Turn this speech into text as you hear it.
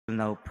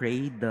now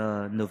pray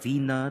the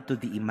novena to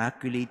the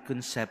Immaculate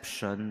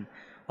Conception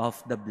of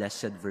the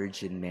Blessed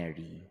Virgin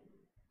Mary.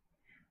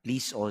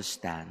 Please all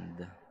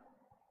stand.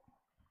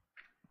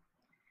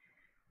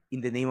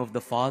 In the name of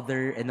the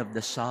Father, and of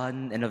the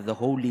Son, and of the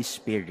Holy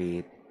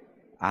Spirit.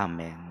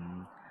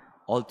 Amen.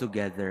 All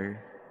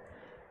together,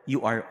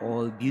 you are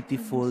all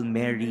beautiful,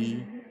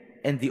 Mary,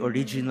 and the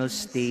original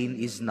stain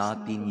is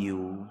not in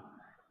you.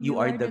 You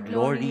are the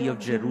glory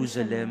of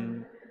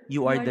Jerusalem.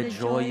 You are the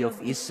joy of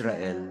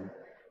Israel.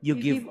 You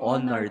give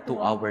honor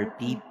to our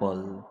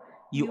people.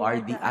 You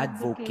are the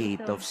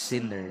advocate of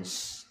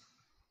sinners.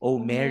 O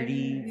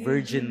Mary,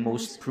 Virgin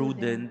most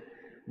prudent,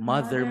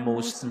 Mother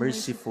most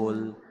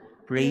merciful,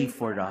 pray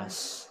for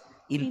us.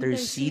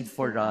 Intercede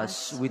for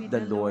us with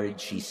the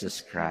Lord Jesus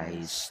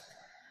Christ.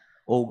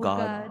 O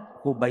God,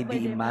 who by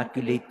the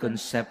Immaculate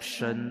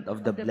Conception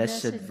of the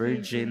Blessed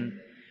Virgin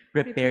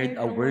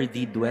prepared a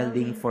worthy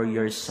dwelling for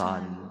your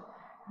Son,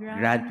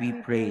 grant, we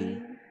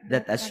pray,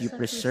 that as you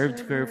preserved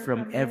her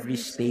from every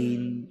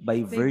stain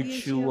by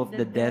virtue of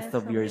the death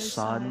of your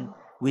Son,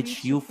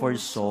 which you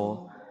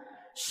foresaw,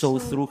 so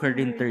through her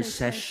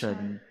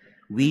intercession,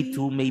 we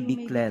too may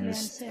be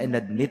cleansed and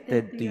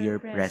admitted to your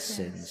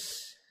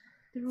presence.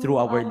 Through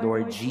our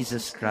Lord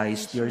Jesus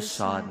Christ, your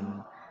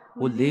Son,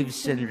 who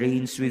lives and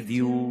reigns with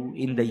you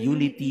in the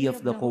unity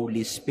of the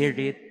Holy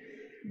Spirit,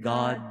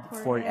 God,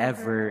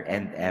 forever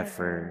and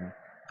ever.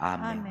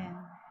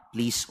 Amen.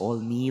 Please all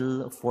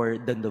kneel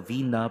for the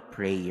novena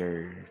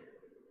prayer.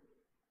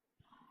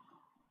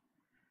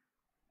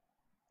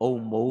 O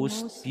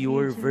most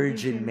pure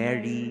Virgin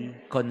Mary,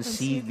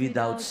 conceived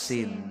without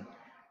sin,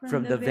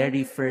 from the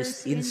very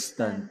first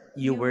instant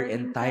you were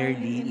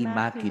entirely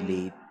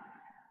immaculate.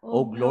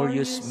 O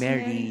glorious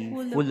Mary,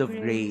 full of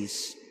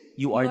grace,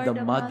 you are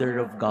the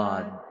Mother of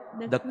God,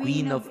 the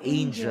Queen of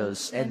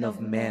angels and of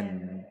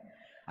men.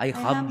 I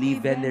humbly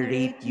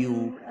venerate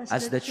you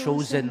as the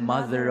chosen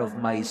Mother of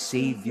my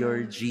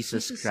Savior,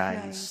 Jesus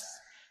Christ.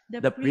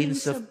 The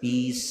Prince of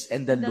Peace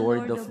and the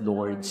Lord of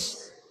Lords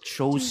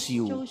chose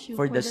you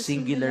for the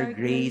singular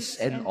grace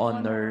and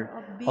honor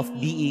of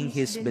being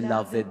His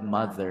beloved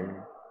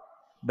Mother.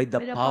 By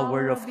the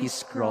power of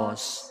His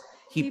cross,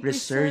 He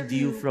preserved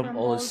you from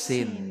all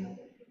sin.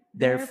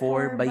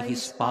 Therefore, by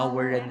His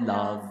power and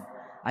love,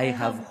 I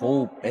have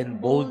hope and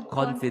bold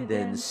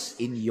confidence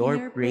in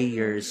your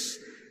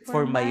prayers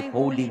for my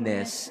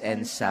holiness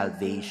and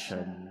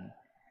salvation.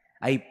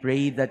 I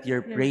pray that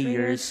your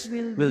prayers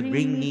will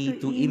bring me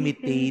to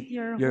imitate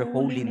your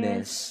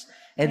holiness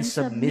and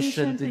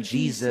submission to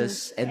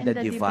Jesus and the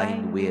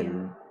divine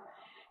will.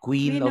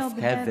 Queen of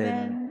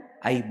heaven,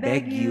 I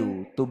beg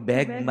you to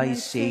beg my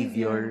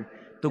Savior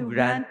to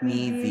grant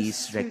me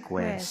these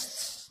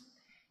requests.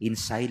 In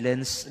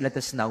silence, let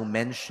us now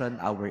mention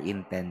our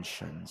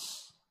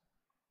intentions.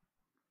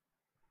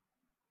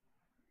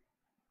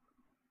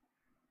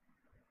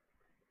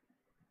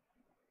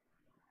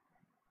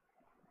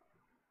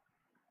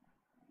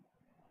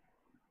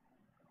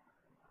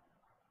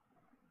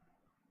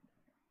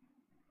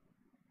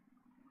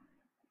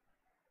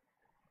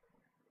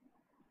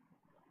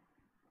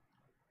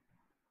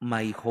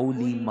 My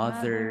Holy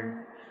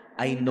Mother,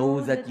 I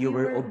know that you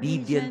were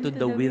obedient to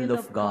the will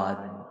of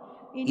God.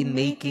 In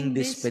making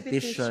this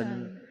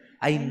petition,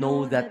 I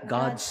know that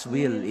God's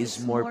will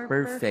is more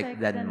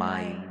perfect than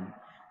mine.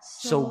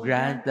 So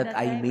grant that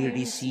I may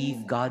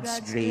receive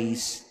God's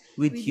grace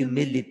with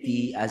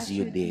humility as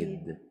you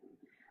did.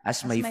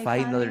 As my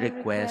final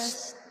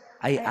request,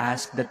 I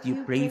ask that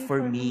you pray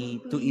for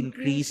me to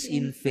increase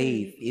in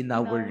faith in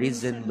our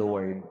risen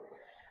Lord.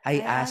 I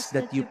ask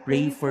that you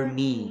pray for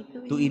me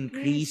to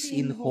increase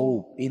in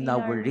hope in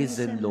our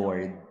risen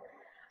Lord.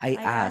 I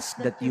ask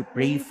that you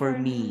pray for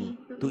me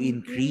to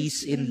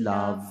increase in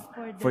love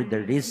for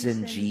the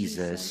risen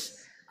Jesus.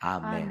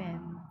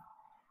 Amen.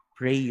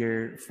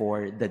 Prayer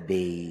for the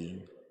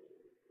day.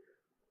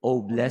 O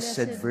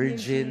Blessed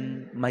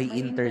Virgin, my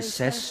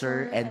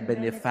intercessor and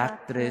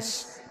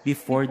benefactress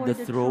before the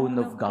throne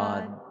of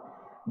God,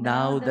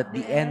 now that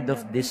the end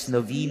of this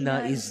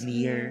novena is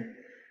near,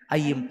 I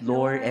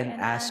implore and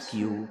ask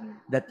you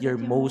that your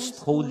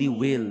most holy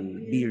will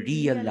be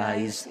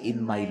realized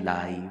in my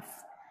life.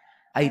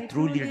 I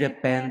truly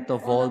repent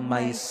of all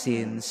my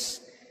sins,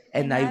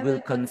 and I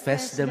will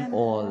confess them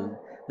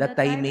all, that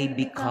I may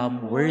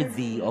become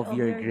worthy of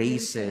your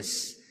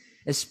graces,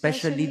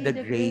 especially the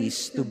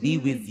grace to be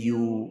with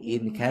you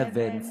in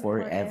heaven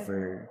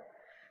forever.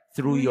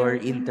 Through your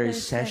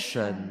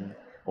intercession,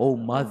 O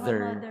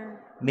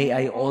Mother, may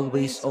I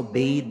always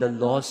obey the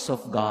laws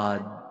of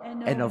God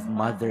and of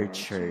Mother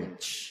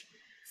Church.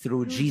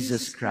 Through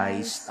Jesus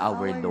Christ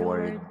our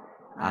Lord.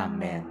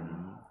 Amen.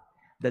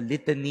 The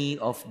Litany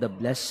of the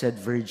Blessed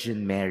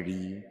Virgin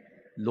Mary.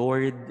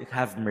 Lord,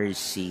 have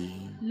mercy.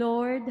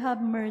 Lord,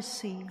 have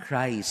mercy.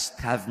 Christ,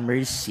 have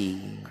mercy.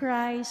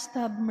 Christ,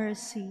 have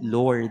mercy.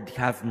 Lord,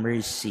 have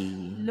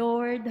mercy.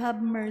 Lord, have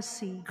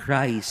mercy.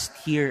 Christ,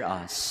 hear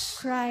us.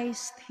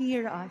 Christ,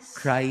 hear us.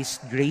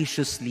 Christ,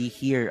 graciously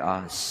hear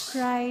us.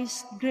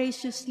 Christ,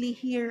 graciously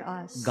hear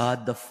us.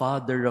 God the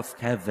Father of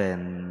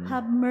heaven,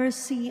 have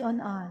mercy on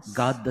us.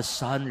 God the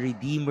Son,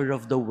 Redeemer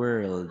of the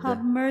world,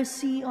 have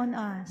mercy on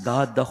us.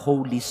 God the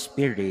Holy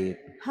Spirit,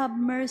 have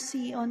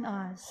mercy on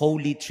us.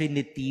 Holy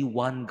Trinity,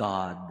 one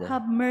God,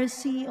 have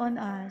mercy on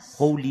us.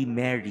 Holy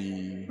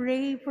Mary,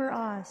 pray for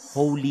us.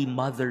 Holy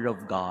Mother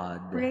of God,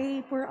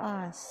 pray for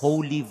us.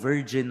 Holy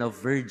Virgin of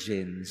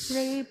Virgins,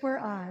 pray for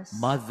us.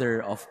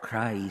 Mother of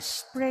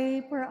Christ,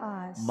 pray for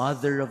us.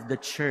 Mother of the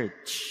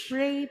Church,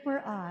 pray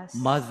for us.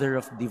 Mother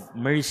of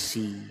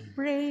mercy,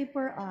 pray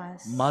for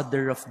us.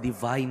 Mother of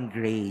divine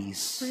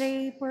grace,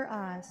 pray for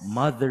us.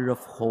 Mother of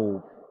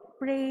hope,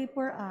 pray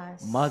for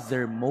us.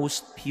 Mother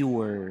most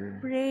pure,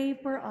 pray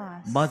for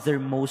us. Mother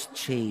most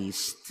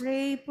chaste,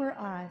 pray for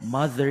us.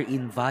 Mother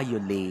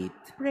inviolate,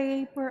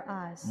 pray for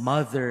us.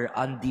 Mother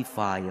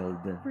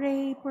undefiled,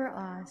 pray for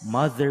us.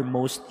 Mother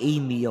most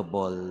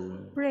amiable,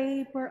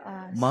 pray for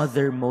us.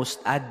 Mother most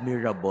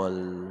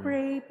admirable,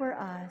 pray for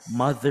us.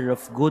 Mother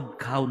of good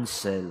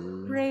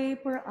counsel, pray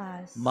for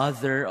us.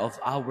 Mother of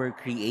our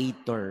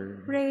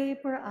Creator, pray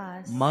for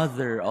us.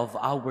 Mother of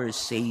our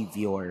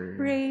Savior,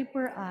 pray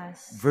for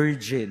us.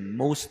 Virgin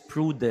most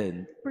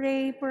prudent,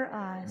 pray for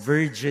us.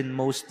 Virgin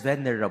most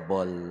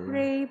venerable,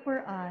 pray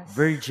for us.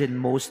 Virgin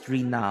most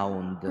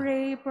renowned,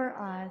 pray for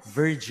us.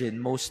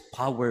 Virgin most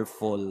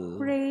powerful,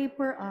 pray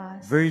for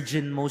us.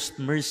 Virgin most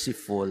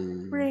merciful,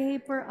 pray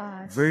for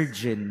us.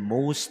 Virgin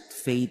most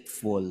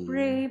faithful,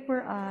 pray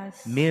for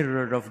us.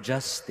 Mirror of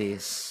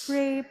justice,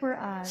 pray for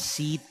us.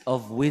 Seat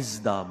of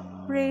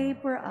wisdom, pray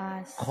for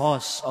us.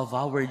 Cause of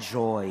our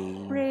joy,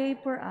 pray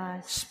for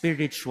us.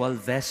 Spiritual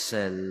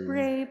vessel,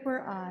 pray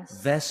for us.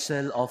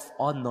 Vessel of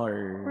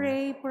honor,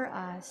 pray for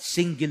us.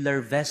 Singular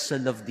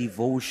vessel of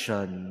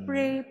devotion,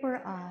 pray for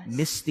us.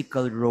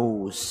 Mystical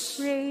rose,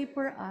 pray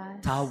for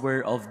us.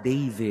 Tower of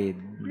David,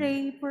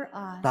 pray for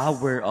us.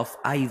 Tower of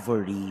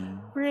ivory,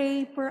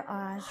 pray for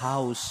us.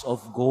 House of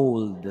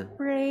gold,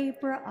 pray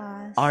for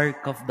us.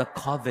 Ark of the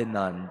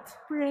Covenant,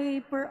 pray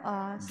for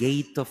us.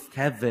 Gate of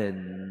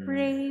heaven,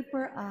 pray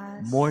for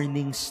us.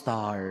 Morning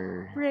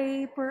star,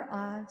 pray for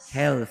us.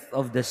 Health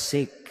of the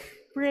sick,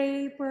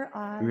 pray for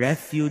us.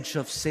 Refuge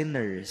of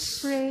sinners,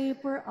 pray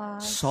for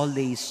us.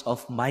 Solace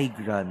of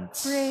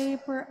migrants, pray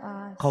for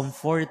us.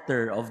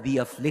 Comforter of the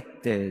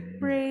afflicted,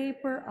 pray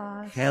for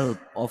us. Help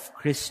of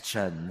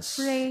Christians,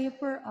 pray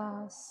for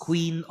us.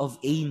 Queen of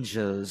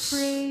angels,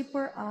 pray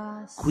for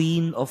us.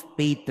 Queen of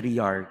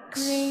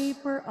patriarchs, pray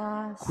for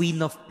us.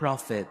 Queen of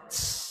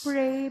prophets,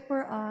 pray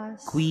for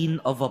us. Queen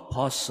of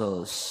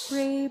apostles,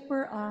 pray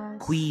for us.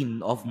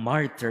 Queen of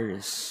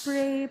martyrs,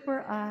 pray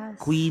for us.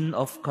 Queen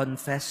of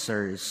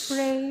confessors,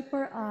 pray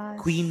for us.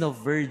 Queen of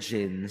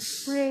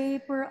virgins,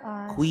 pray for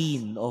us.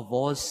 Queen of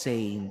all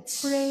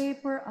saints, pray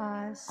for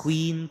us.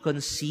 Queen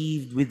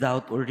conceived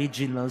without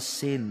original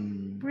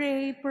sin,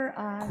 pray for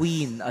us.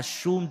 Queen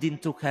assumed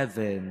into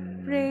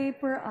heaven, pray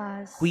for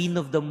us. Queen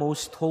of the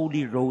most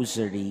holy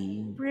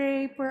rosary,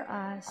 pray for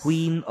us.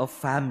 Queen of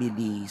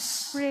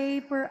families, pray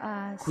for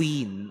us.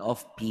 Queen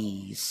of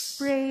peace,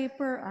 pray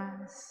for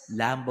us.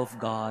 Lamb of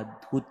God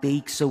who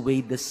takes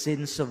away the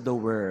sins of the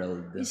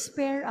world,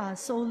 Spare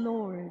us, O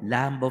Lord.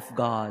 Lamb of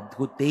God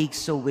who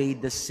takes away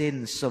the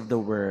sins of the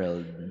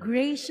world,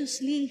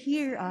 Graciously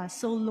hear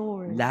us, O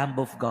Lord. Lamb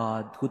of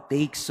God who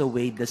takes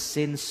away the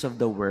sins of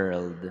the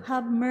world.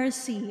 Have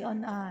mercy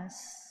on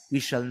us. We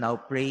shall now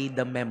pray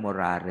the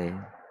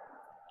Memorare.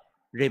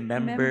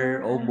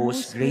 Remember, O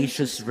most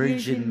gracious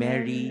Virgin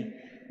Mary,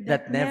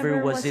 that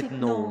never was it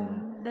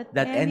known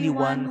that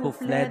anyone who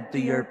fled to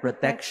your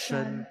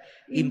protection,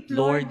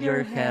 implored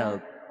your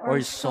help, or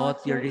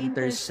sought your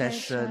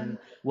intercession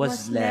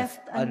was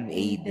left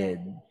unaided.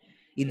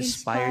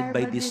 Inspired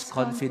by this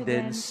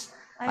confidence,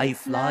 I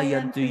fly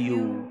unto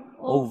you,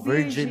 O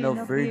Virgin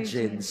of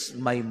Virgins,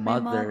 my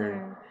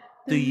Mother.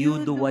 To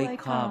you do I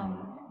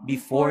come,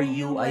 before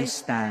you I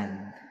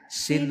stand,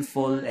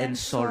 sinful and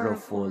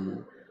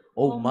sorrowful.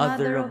 O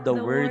Mother of the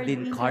Word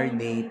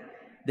incarnate,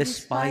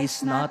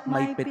 despise not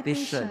my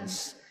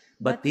petitions,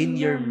 but in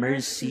your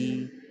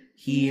mercy,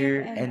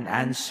 hear and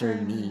answer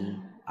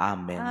me.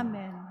 Amen.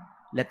 Amen.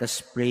 Let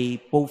us pray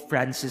Pope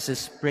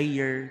Francis's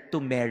prayer to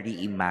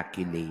Mary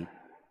Immaculate.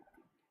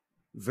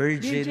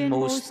 Virgin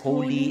most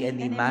holy and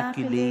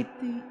immaculate,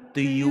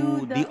 to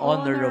you the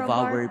honor of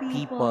our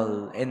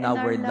people and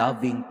our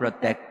loving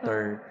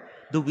protector,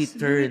 do we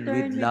turn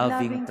with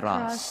loving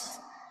trust.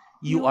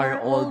 You are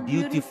all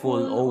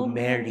beautiful, O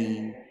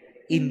Mary.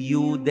 In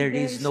you there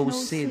is no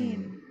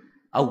sin.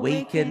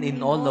 Awaken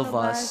in all of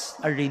us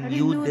a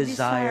renewed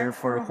desire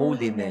for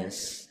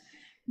holiness.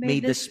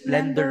 May the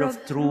splendor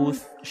of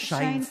truth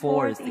shine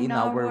forth in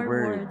our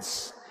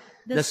words.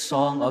 The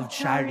song of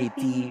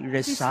charity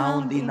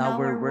resound in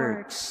our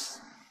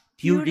works.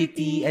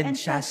 Purity and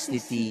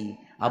chastity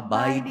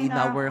abide in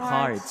our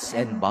hearts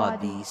and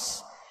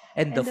bodies,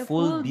 and the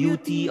full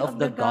beauty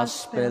of the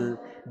gospel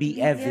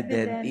be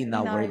evident in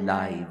our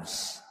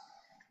lives.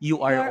 You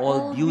are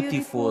all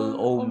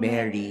beautiful, O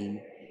Mary.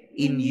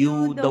 In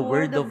you the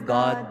Word of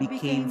God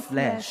became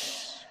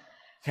flesh.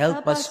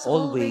 Help us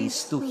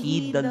always to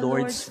heed the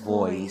Lord's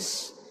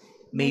voice.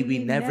 May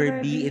we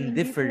never be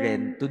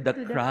indifferent to the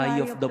cry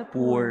of the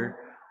poor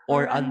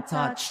or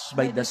untouched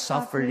by the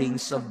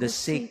sufferings of the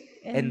sick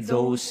and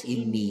those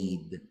in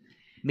need.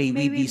 May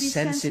we be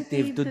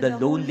sensitive to the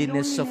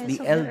loneliness of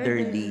the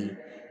elderly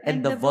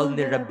and the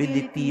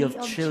vulnerability of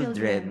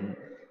children,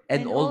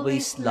 and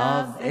always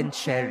love and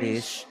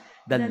cherish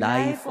the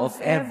life of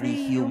every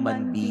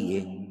human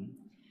being.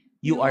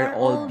 You are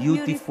all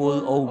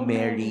beautiful, O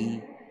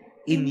Mary.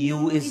 In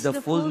you is the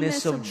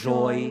fullness of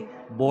joy,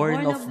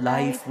 born of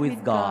life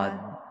with God.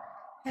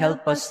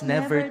 Help us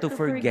never to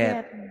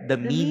forget the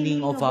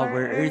meaning of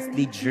our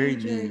earthly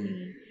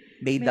journey.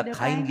 May the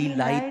kindly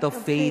light of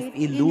faith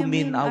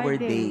illumine our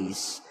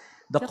days.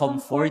 The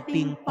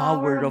comforting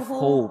power of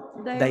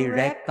hope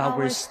direct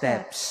our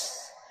steps.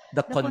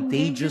 The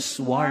contagious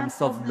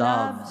warmth of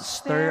love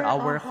stir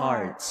our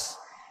hearts.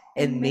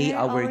 And may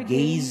our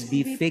gaze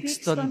be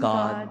fixed on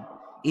God,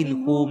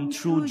 in whom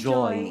true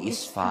joy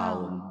is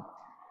found.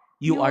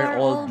 You are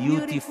all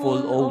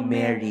beautiful, O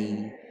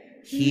Mary.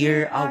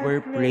 Hear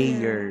our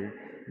prayer.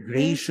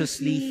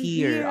 Graciously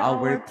hear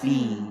our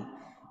plea.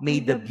 May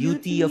the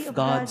beauty of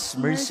God's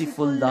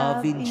merciful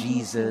love in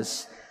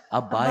Jesus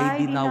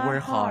abide in our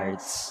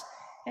hearts.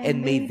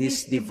 And may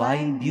this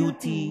divine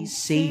beauty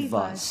save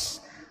us,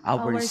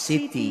 our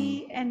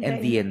city, and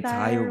the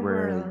entire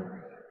world.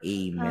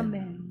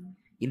 Amen.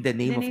 In the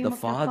name of the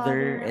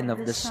Father, and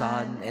of the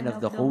Son, and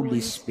of the Holy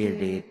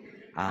Spirit.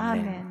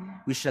 Amen.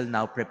 We shall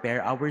now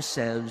prepare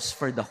ourselves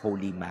for the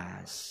Holy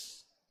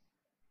Mass.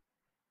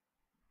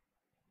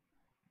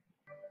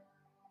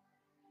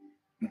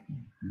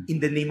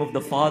 In the name of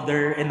the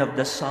Father, and of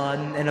the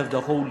Son, and of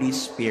the Holy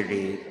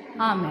Spirit.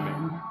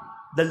 Amen.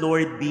 The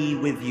Lord be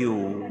with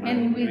you.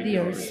 And with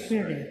your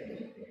spirit.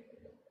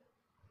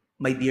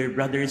 My dear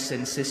brothers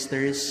and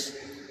sisters,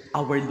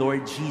 our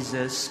Lord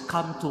Jesus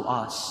come to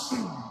us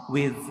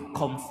with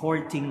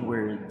comforting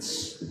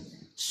words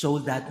so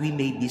that we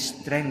may be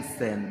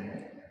strengthened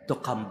to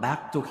come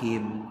back to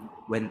Him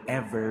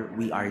whenever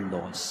we are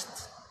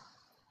lost.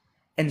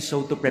 And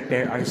so to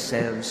prepare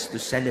ourselves to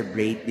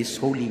celebrate this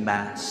Holy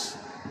Mass,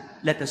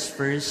 let us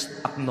first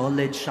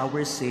acknowledge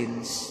our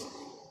sins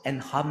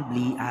and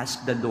humbly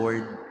ask the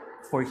Lord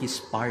for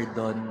His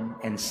pardon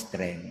and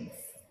strength.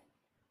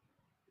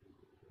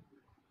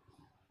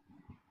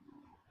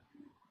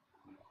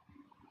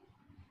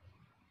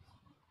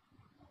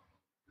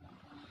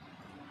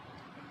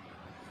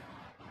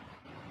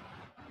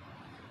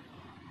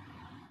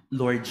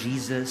 Lord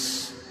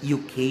Jesus,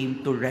 you came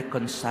to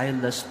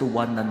reconcile us to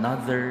one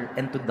another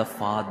and to the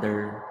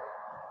Father.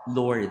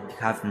 Lord,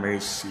 have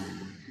mercy.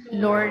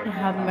 Lord,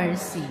 have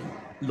mercy.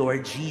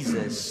 Lord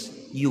Jesus,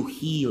 you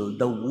heal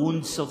the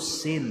wounds of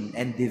sin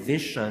and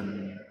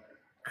division.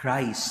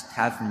 Christ,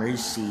 have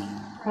mercy.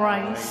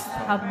 Christ,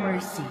 have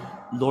mercy.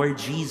 Lord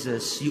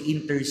Jesus, you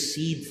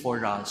intercede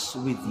for us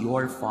with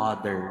your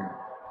Father.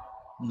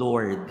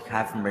 Lord,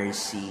 have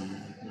mercy.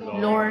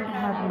 Lord,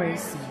 have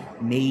mercy.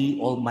 May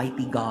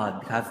Almighty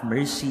God have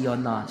mercy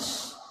on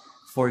us,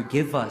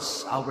 forgive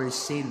us our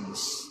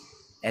sins,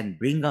 and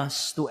bring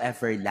us to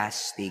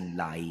everlasting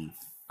life.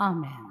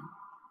 Amen.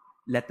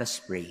 Let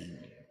us pray.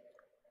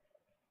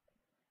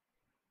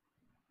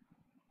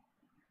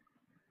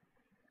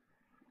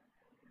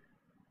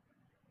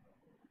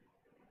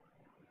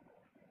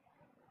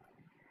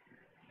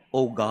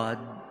 O God,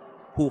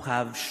 who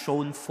have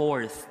shown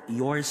forth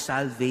your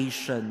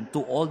salvation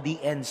to all the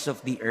ends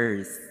of the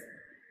earth,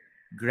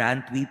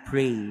 grant, we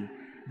pray,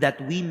 that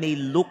we may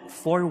look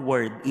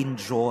forward in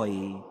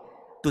joy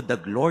to the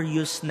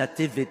glorious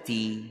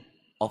nativity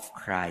of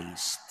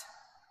Christ,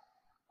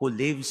 who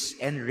lives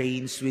and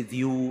reigns with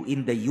you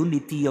in the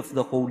unity of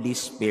the Holy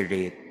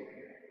Spirit,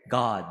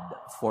 God,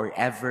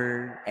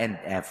 forever and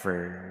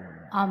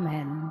ever.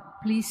 Amen.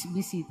 Please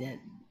be seated.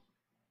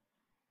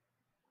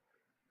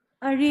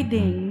 A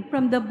reading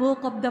from the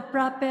book of the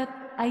prophet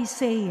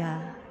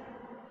Isaiah.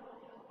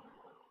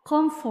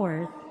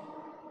 Comfort,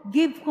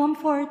 give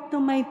comfort to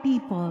my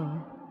people,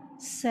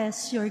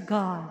 says your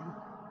God.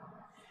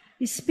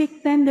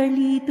 Speak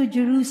tenderly to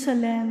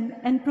Jerusalem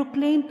and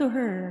proclaim to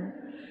her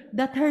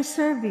that her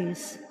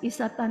service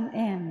is at an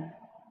end.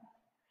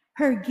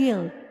 Her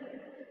guilt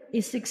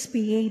is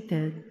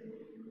expiated.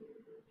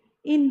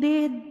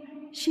 Indeed,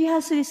 she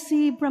has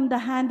received from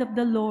the hand of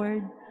the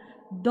Lord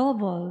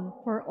double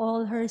for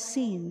all her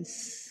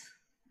sins.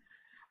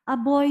 A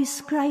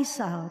voice cries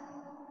out,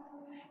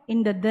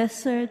 "In the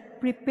desert,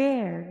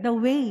 prepare the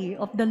way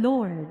of the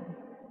Lord.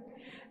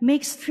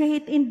 Make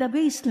straight in the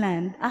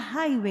wasteland a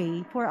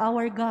highway for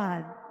our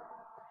God.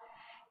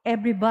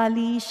 Every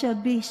valley shall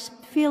be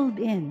filled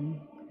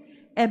in,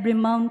 every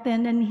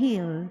mountain and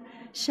hill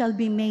shall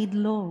be made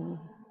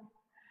low.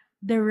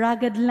 The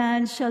rugged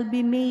land shall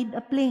be made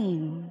a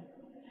plain.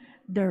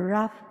 the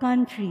rough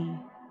country,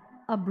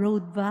 a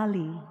broad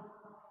valley.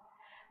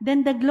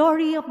 Then the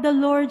glory of the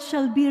Lord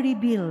shall be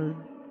revealed,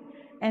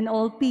 and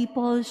all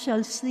people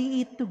shall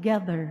see it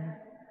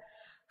together.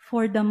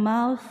 For the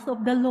mouth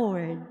of the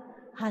Lord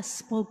has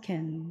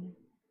spoken.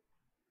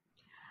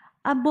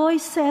 A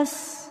voice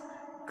says,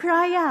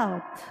 "Cry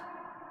out."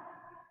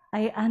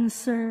 I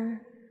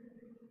answer,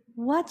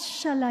 "What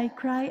shall I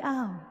cry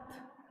out?"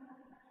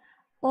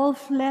 All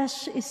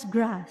flesh is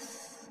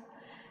grass,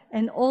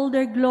 and all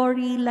their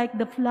glory like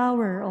the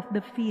flower of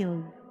the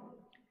field.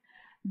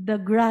 The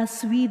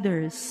grass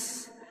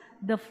withers,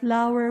 the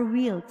flower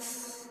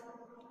wilts,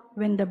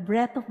 when the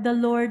breath of the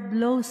Lord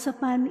blows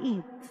upon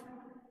it.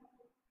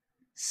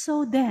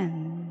 So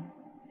then,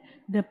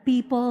 the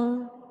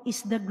people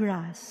is the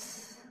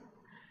grass.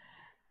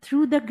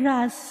 Through the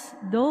grass,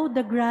 though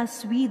the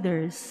grass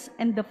withers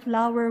and the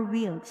flower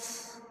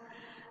wilts,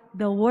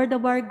 the word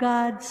of our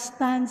God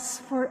stands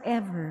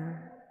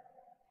forever.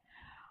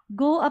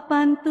 Go up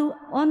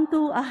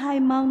onto a high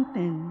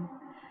mountain,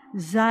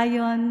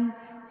 Zion,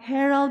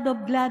 herald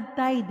of glad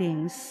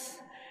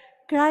tidings.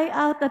 Cry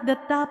out at the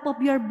top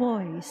of your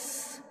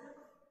voice,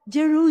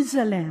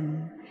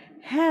 Jerusalem,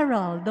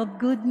 herald of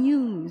good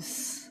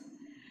news.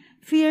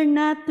 Fear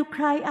not to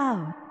cry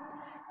out,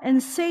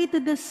 and say to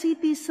the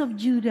cities of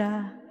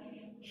Judah,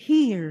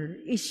 "Here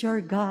is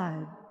your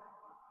God."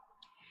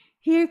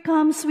 Here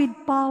comes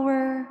with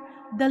power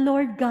the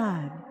Lord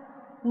God,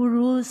 who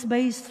rules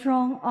by his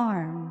strong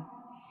arm.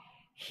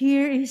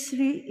 Here is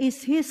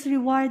his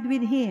reward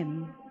with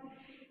him,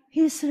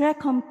 his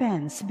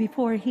recompense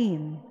before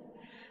him.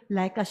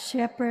 Like a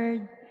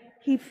shepherd,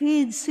 he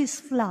feeds his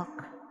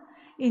flock.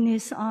 In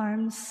his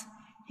arms,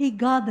 he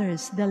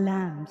gathers the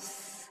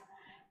lambs,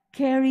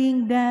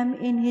 carrying them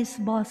in his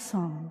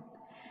bosom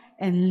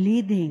and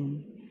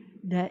leading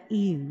the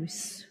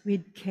ewes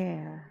with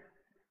care.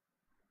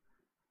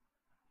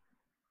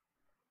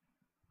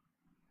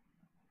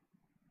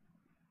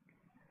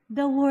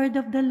 The word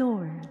of the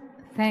Lord.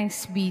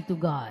 Thanks be to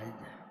God.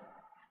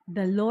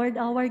 The Lord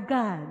our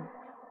God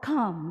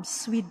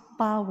comes with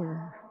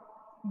power.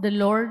 The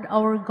Lord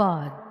our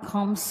God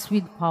comes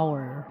with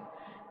power.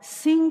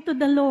 Sing to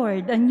the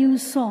Lord a new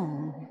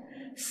song.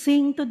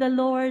 Sing to the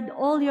Lord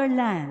all your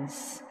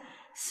lands.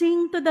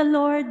 Sing to the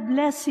Lord,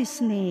 bless his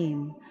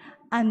name.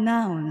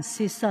 Announce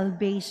his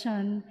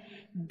salvation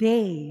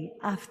day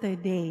after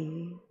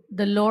day.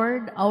 The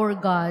Lord our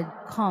God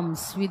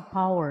comes with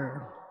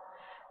power.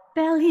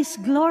 Tell his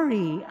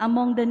glory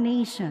among the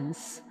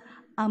nations,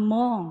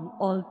 among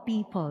all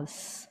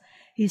peoples,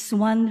 his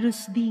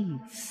wondrous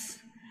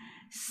deeds.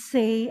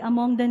 Say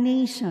among the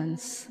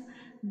nations,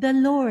 the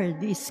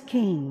Lord is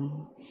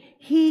king.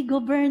 He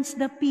governs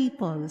the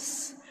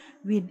peoples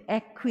with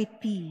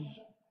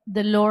equity.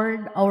 The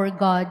Lord our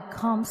God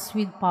comes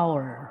with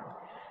power.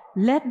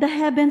 Let the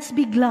heavens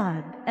be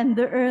glad and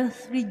the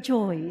earth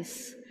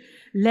rejoice.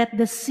 Let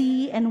the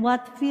sea and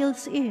what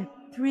fills it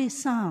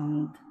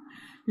resound.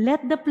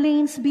 Let the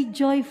plains be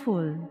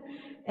joyful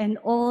and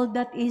all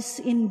that is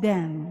in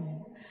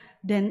them.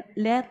 Then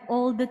let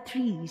all the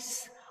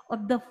trees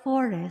of the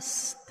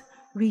forest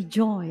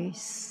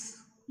rejoice.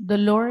 The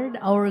Lord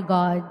our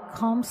God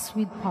comes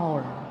with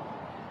power.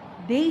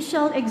 They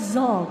shall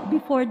exult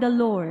before the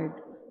Lord,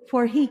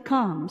 for he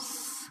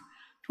comes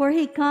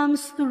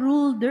to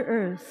rule the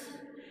earth.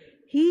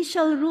 He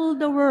shall rule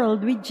the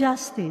world with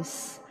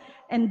justice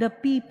and the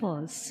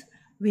peoples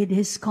with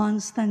his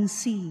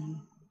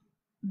constancy.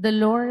 The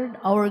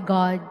Lord our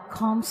God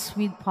comes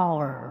with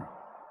power.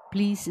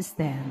 Please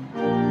stand.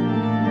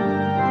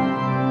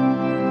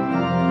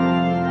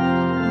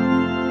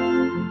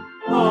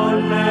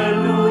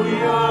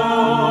 Alleluia,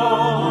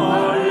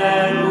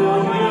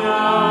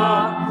 alleluia,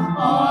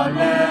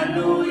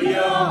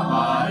 alleluia,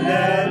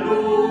 alleluia,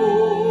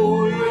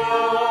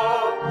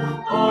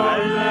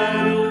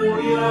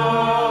 alleluia,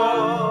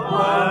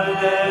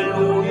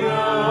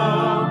 alleluia,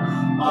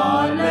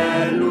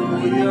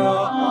 alleluia,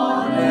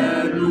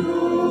 alleluia.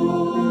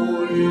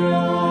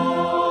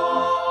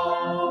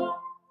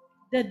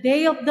 The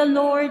day of the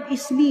Lord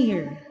is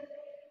near.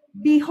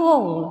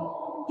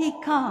 Behold, he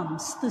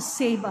comes to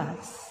save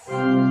us.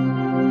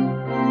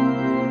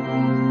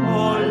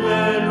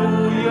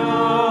 Alleluia,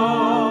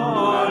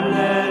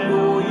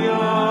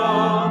 alleluia,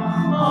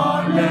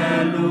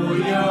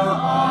 alleluia,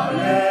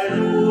 alleluia,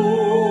 alleluia,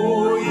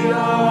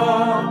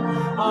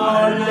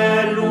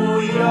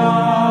 alleluia,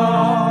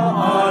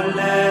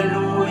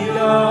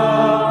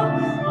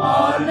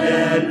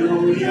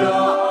 alleluia,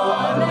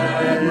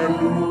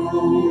 alleluia.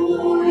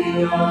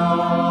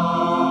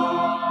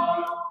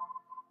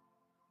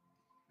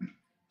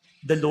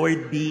 The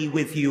Lord be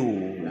with you.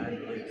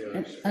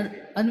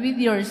 And with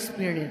your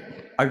spirit.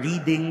 A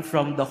reading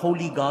from the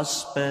Holy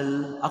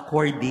Gospel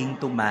according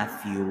to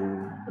Matthew.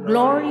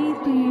 Glory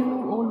to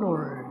you, O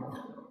Lord.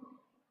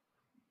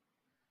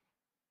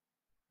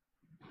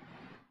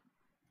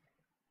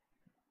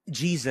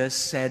 Jesus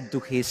said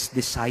to his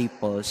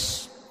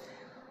disciples,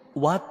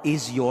 "What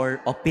is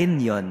your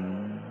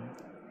opinion?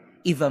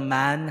 If a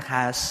man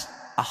has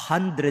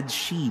 100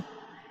 sheep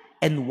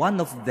and one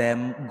of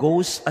them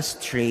goes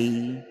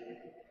astray,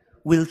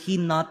 will he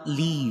not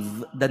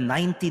leave the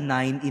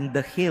 99 in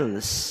the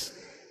hills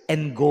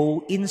and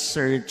go in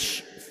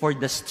search for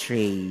the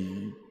stray?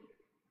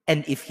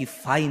 And if he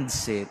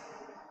finds it,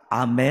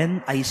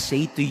 amen, I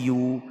say to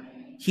you,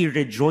 he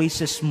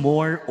rejoices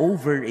more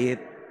over it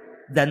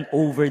than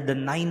over the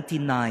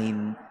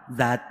 99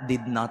 that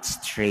did not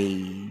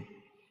stray.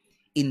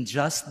 In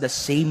just the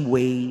same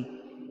way,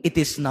 it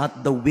is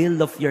not the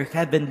will of your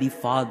heavenly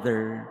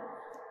Father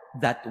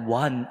that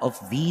one of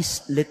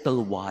these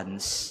little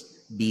ones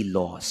be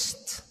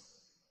lost.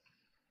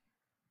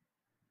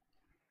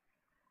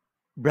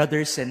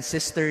 Brothers and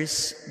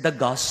sisters, the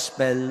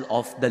Gospel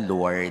of the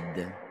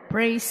Lord.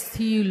 Praise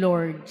to you,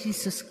 Lord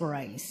Jesus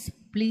Christ.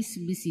 Please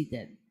be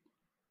seated.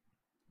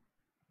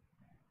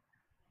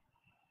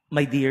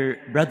 My dear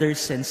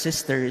brothers and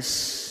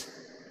sisters,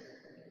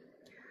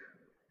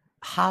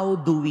 how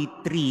do we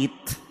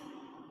treat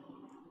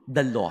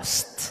the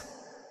lost?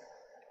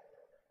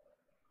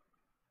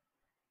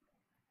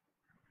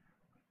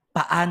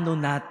 Paano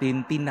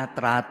natin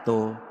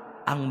tinatrato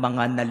ang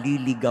mga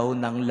naliligaw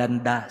ng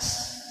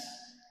landas?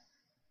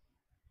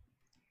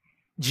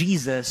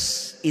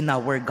 Jesus, in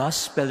our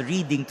gospel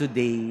reading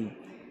today,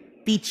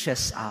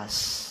 teaches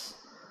us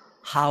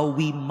how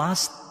we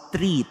must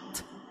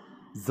treat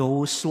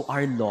those who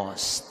are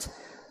lost,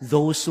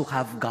 those who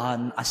have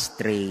gone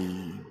astray.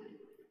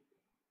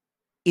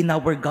 In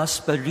our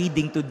gospel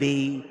reading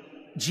today,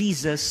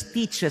 Jesus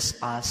teaches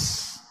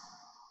us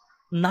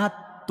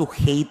not to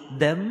hate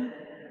them,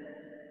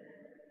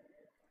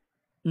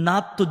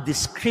 not to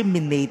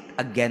discriminate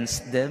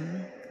against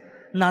them,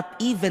 not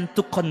even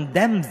to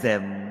condemn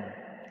them,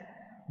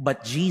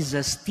 but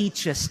Jesus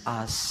teaches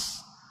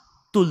us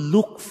to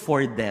look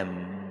for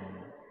them,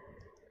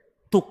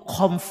 to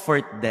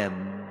comfort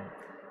them,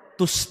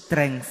 to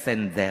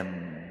strengthen them.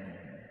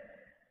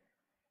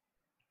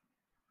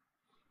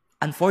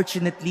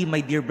 Unfortunately,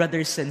 my dear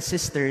brothers and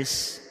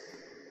sisters,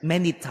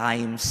 many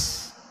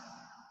times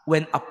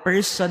when a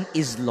person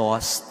is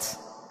lost,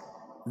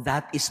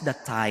 that is the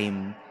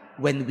time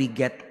when we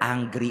get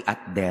angry at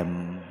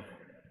them.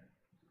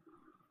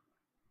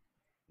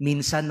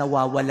 Minsan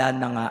nawawala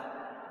na nga,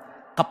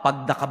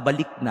 kapag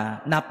nakabalik na,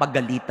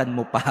 napagalitan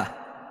mo pa.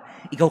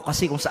 Ikaw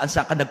kasi kung saan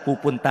ka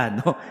nagpupunta,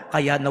 no?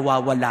 Kaya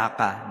nawawala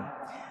ka.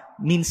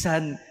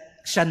 Minsan,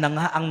 siya na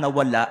nga ang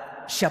nawala,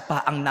 siya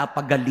pa ang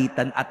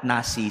napagalitan at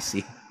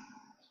nasisi.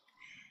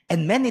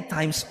 And many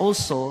times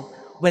also,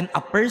 when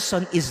a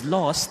person is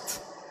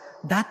lost,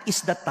 that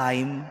is the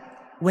time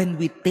when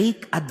we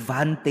take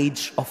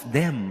advantage of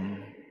them.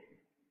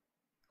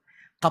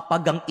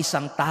 Kapag ang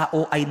isang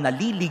tao ay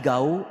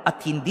naliligaw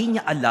at hindi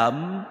niya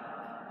alam,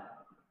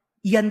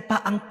 yan pa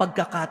ang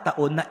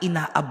pagkakataon na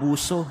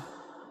inaabuso.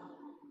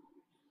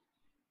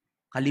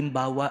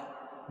 Halimbawa,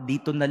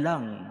 dito na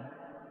lang,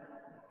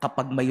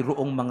 kapag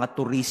mayroong mga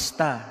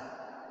turista,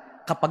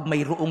 kapag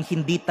mayroong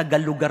hindi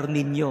taga-lugar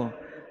ninyo,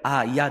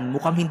 yan,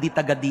 mukhang hindi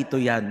taga dito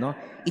yan, no?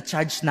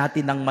 I-charge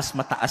natin ng mas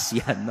mataas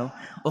yan, no?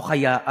 O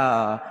kaya,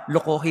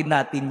 lokohin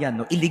natin yan,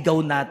 no?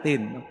 Iligaw natin,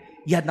 no?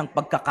 Yan ang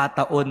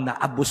pagkakataon na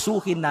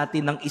abusuhin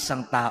natin ng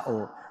isang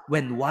tao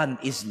when one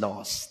is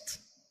lost.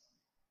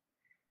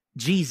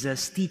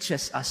 Jesus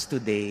teaches us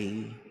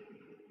today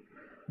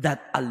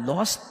that a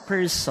lost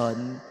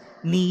person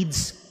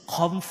needs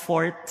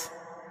comfort,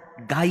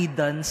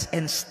 guidance,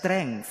 and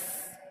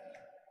strength,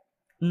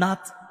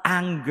 not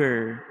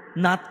anger,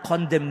 not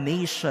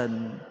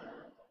condemnation,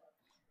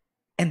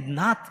 and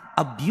not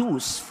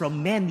abuse from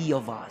many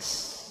of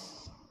us.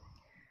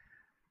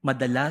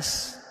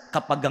 Madalas,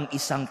 kapag ang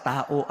isang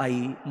tao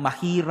ay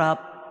mahirap,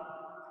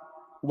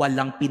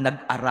 walang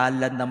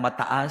pinag-aralan na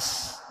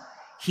mataas,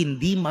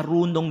 hindi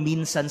marunong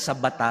minsan sa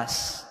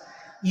batas,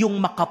 yung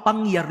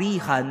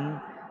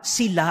makapangyarihan,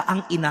 sila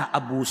ang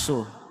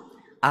inaabuso.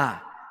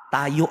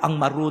 Tayo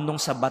ang marunong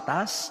sa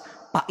batas,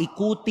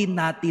 paikutin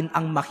natin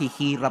ang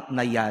mahihirap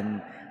na yan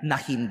na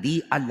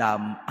hindi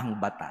alam ang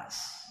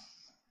batas.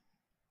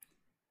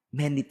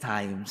 Many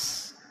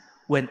times,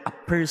 when a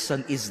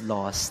person is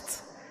lost,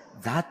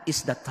 that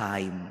is the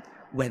time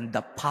when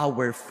the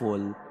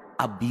powerful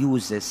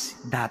abuses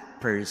that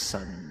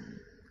person.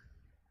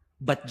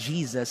 But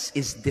Jesus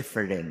is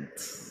different.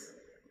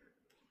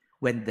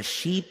 When the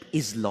sheep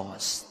is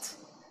lost,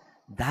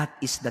 that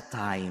is the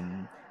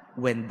time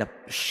when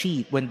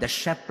the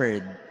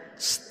shepherd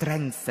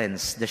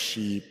strengthens the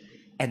sheep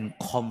and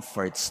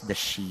comforts the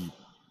sheep.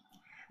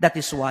 That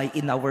is why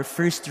in our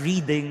first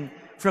reading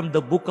from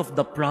the book of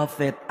the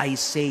prophet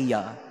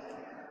Isaiah,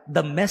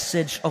 the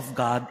message of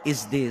God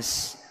is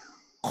this: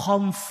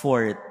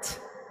 comfort,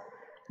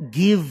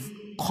 give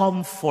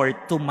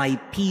comfort to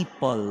my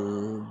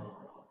people.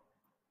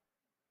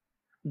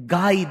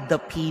 Guide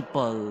the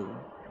people.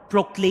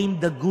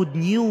 Proclaim the good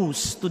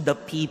news to the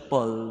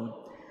people.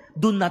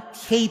 Do not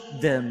hate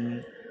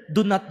them.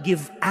 Do not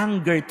give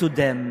anger to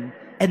them.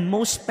 And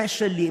most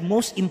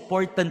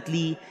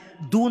importantly,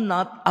 do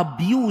not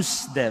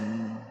abuse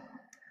them.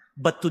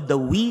 But to the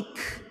weak,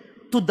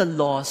 to the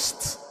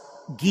lost,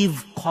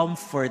 give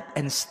comfort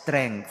and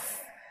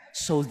strength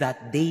so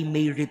that they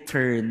may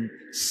return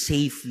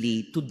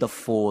safely to the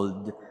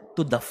fold,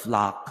 to the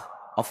flock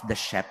of the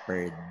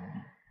shepherd.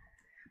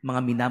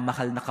 Mga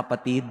minamahal na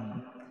kapatid,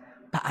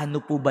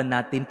 paano po ba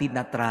natin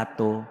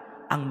tinatrato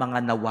ang mga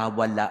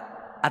nawawala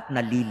at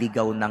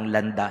naliligaw ng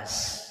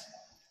landas?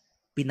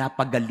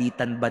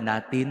 Pinapagalitan ba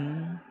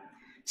natin?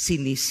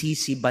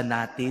 Sinisisi ba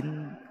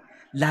natin?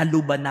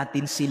 Lalo ba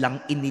natin silang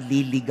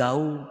inililigaw?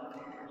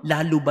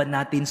 Lalo ba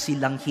natin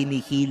silang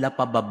hinihila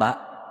pababa?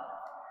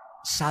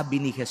 Sabi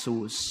ni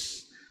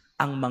Jesus,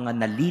 ang mga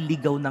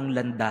naliligaw ng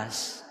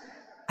landas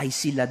ay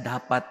sila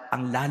dapat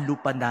ang lalo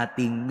pa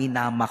nating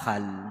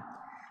minamahal,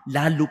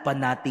 lalo pa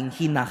nating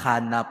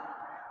hinahanap,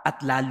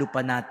 at lalo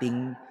pa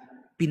nating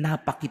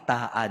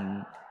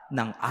pinapakitaan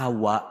ng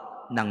awa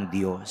ng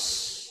Diyos.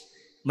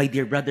 My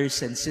dear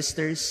brothers and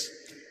sisters,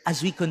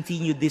 as we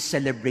continue this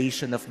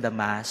celebration of the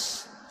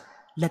Mass,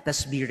 let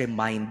us be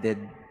reminded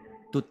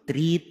to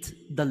treat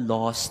the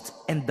lost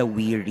and the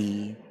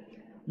weary,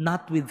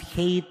 not with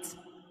hate,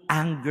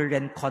 anger,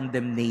 and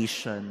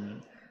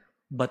condemnation,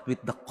 but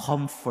with the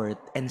comfort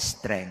and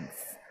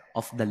strength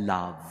of the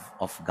love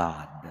of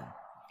God.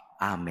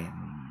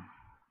 Amen.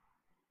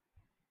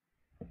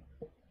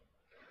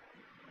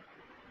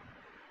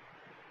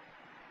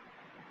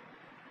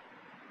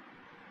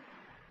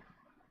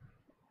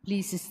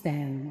 Please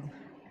stand.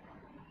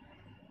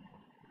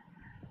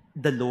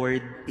 The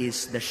Lord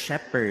is the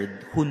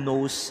shepherd who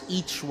knows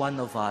each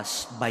one of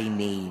us by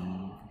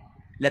name.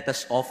 Let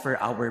us offer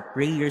our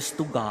prayers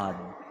to God,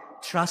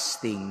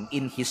 trusting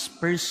in His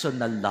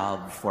personal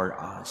love for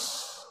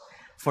us.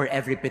 For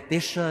every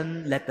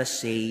petition, let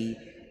us say,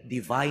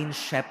 Divine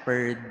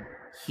Shepherd,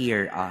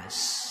 hear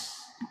us.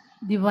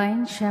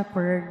 Divine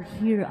Shepherd,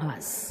 hear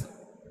us.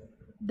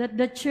 That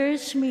the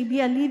Church may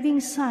be a living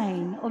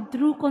sign of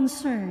true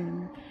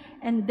concern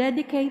and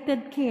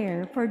dedicated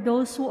care for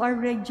those who are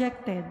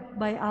rejected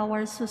by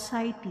our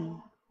society.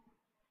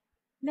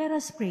 Let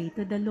us pray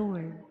to the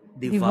Lord.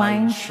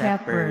 Divine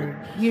Shepherd,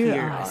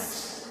 hear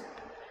us.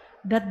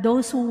 That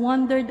those who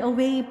wandered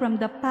away from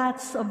the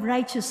paths of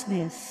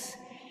righteousness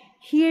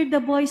hear the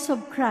voice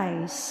of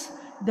Christ,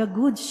 the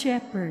Good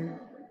Shepherd,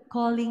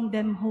 calling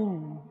them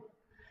home.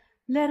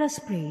 Let us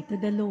pray to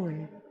the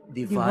Lord.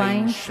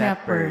 Divine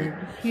Shepherd,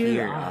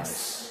 hear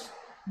us.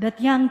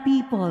 That young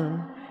people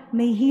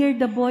may hear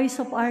the voice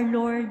of our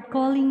Lord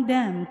calling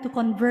them to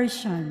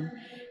conversion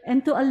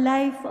and to a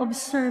life of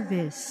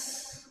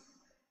service.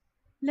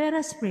 Let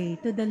us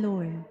pray to the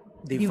Lord.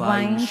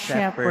 Divine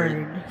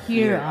Shepherd,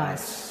 hear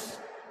us.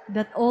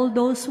 That all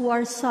those who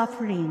are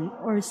suffering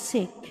or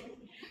sick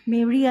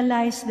may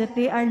realize that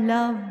they are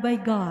loved by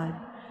God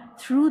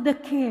through the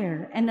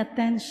care and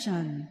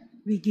attention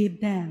we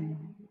give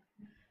them.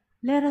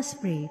 Let us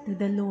pray to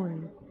the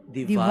Lord.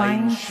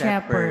 Divine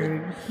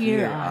Shepherd,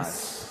 hear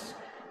us.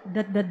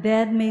 That the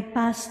dead may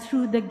pass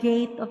through the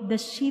gate of the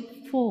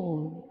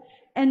sheepfold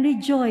and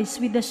rejoice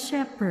with the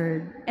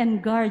shepherd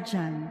and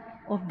guardian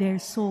of their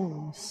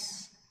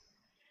souls.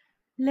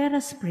 Let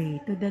us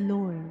pray to the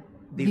Lord.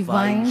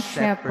 Divine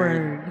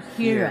Shepherd,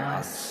 hear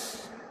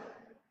us.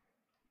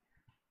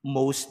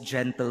 Most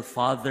gentle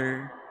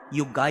Father,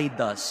 you guide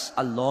us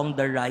along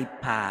the right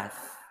path.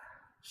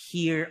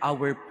 Hear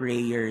our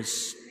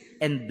prayers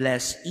and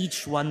bless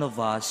each one of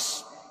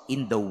us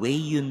in the way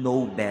you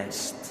know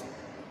best.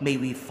 May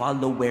we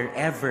follow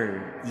wherever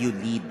you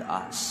lead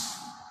us.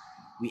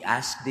 We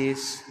ask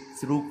this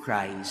through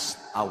Christ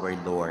our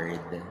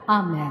Lord.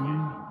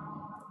 Amen.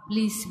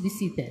 Please be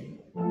seated.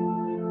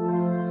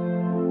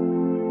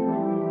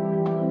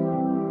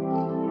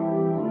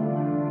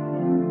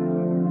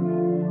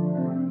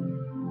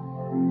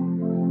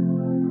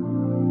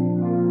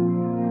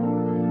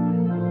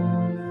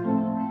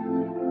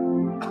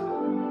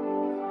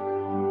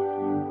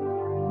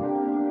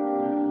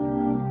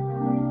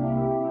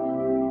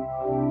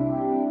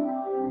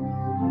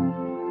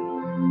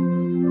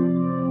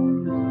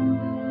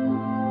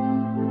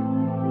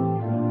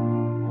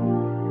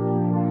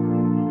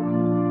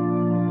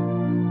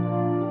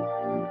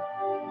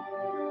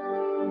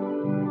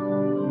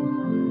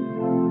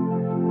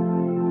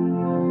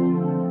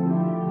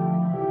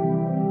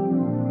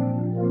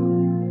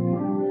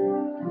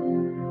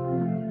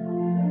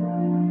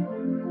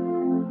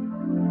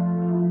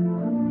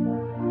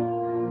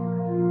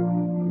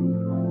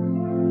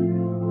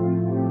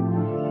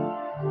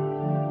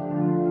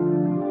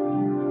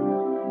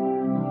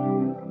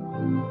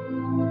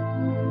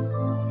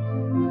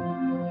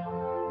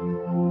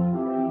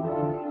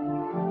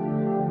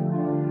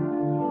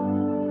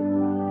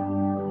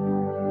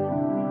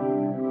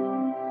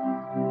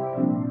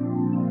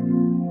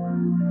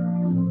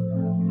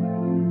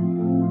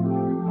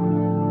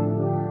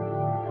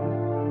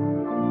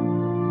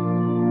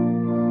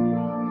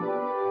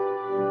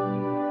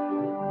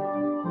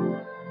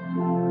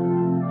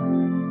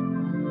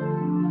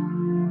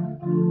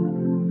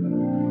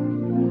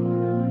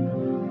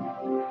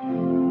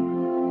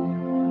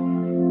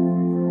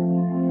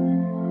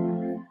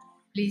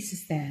 Please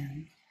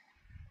stand.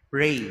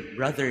 Pray,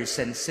 brothers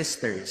and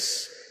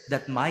sisters,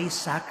 that my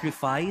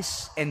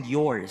sacrifice and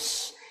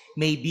yours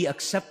may be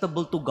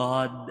acceptable to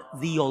God,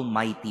 the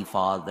Almighty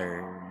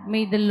Father.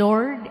 May the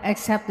Lord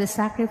accept the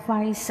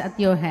sacrifice at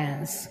your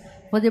hands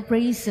for the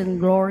praise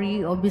and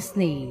glory of his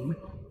name,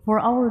 for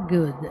our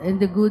good and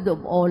the good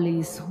of all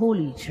his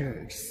holy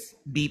church.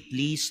 Be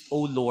pleased,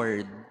 O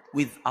Lord,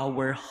 with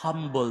our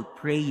humble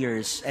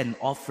prayers and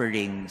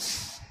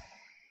offerings.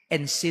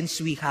 And since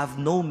we have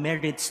no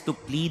merits to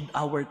plead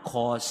our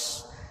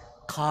cause,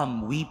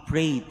 come, we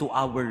pray, to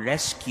our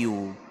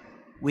rescue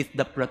with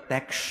the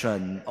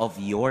protection of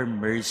your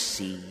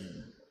mercy.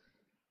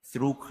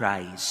 Through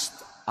Christ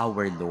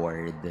our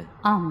Lord.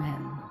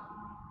 Amen.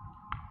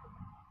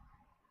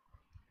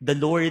 The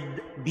Lord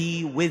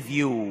be with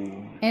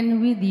you.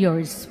 And with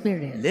your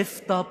spirit.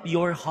 Lift up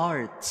your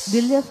hearts. We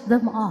lift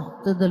them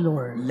up to the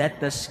Lord. Let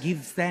us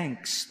give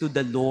thanks to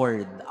the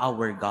Lord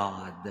our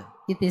God.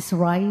 It is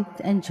right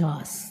and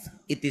just.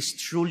 It is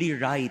truly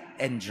right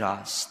and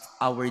just,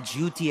 our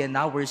duty and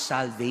our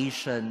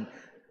salvation,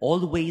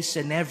 always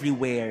and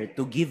everywhere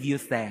to give you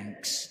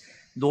thanks,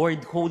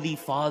 Lord, Holy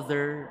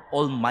Father,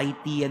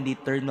 Almighty and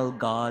eternal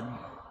God,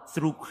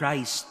 through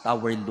Christ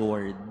our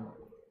Lord.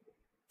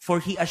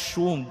 For he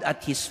assumed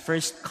at his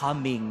first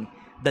coming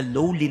the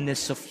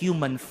lowliness of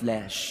human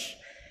flesh,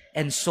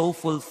 and so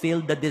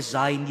fulfilled the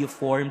design you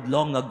formed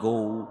long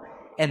ago,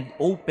 and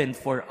opened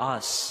for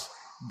us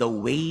the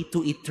way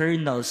to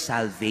eternal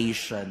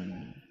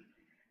salvation.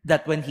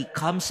 That when he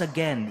comes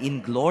again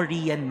in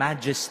glory and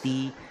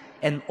majesty,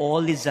 and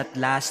all is at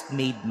last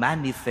made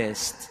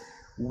manifest,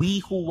 we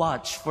who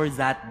watch for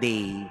that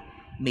day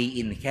may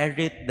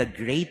inherit the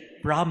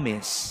great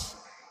promise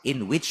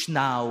in which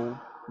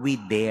now we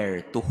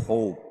dare to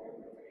hope.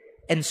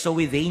 And so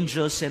with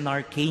angels and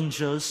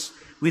archangels,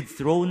 with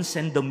thrones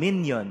and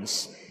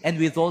dominions, and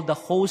with all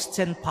the hosts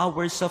and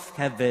powers of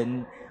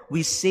heaven,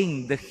 we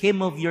sing the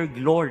hymn of your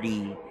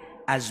glory,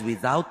 as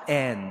without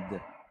end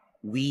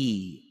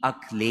we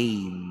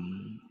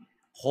acclaim.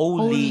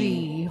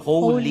 Holy,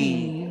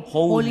 holy,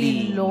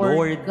 holy,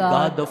 Lord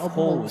God of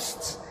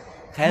hosts,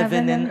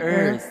 heaven and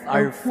earth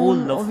are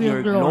full of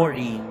your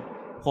glory.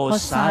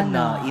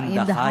 Hosanna in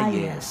the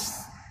highest.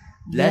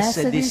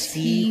 Blessed is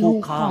he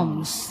who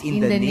comes in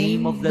the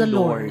name of the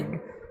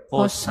Lord.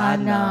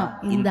 Hosanna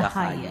in the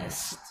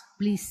highest.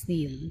 Please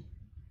kneel.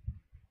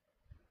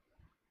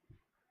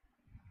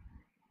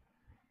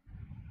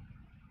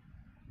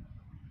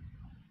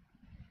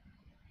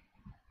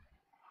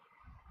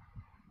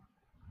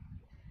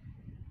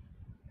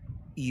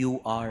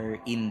 You are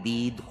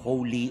indeed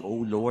holy,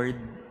 O Lord,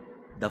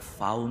 the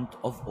fount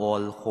of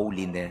all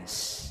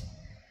holiness.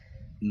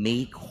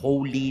 Make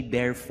holy,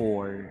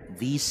 therefore,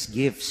 these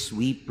gifts,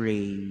 we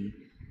pray,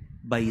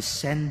 by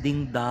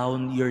sending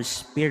down your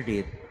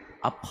Spirit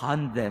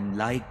upon them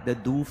like the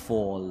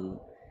dewfall,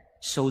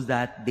 so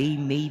that they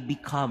may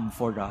become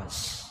for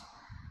us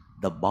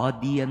the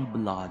body and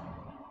blood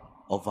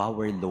of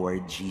our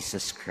Lord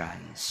Jesus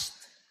Christ.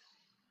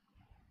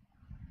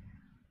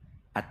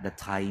 At the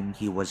time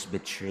he was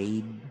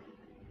betrayed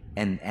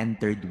and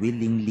entered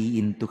willingly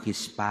into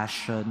his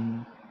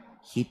passion,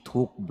 he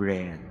took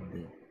bread,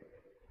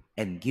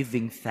 and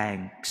giving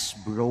thanks,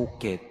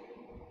 broke it,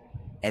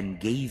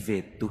 and gave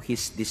it to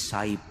his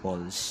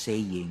disciples,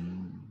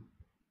 saying,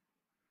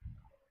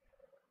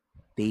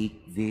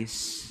 "Take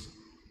this,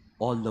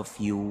 all of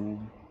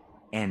you,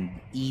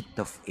 and eat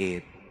of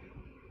it,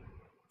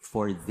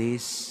 for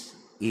this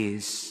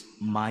is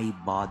my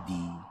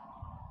body,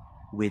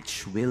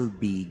 which will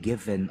be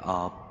given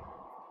up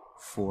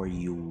for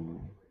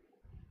you."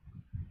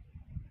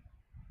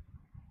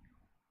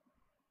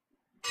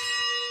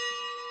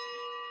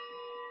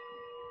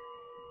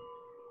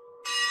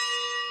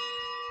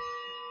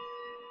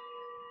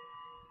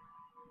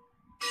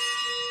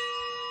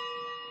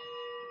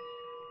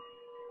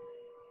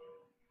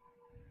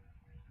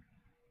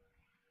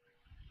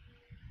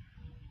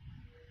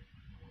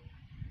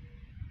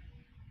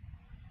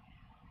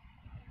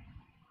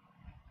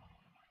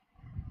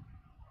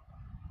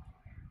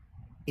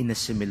 In a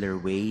similar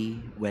way,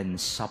 when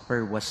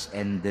supper was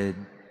ended,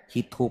 he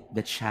took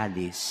the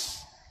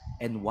chalice,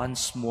 and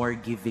once more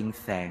giving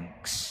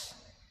thanks,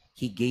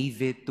 he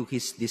gave it to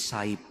his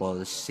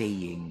disciples,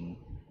 saying,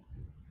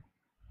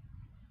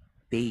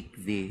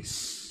 "Take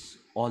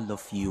this, all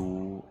of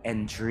you,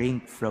 and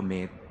drink from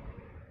it,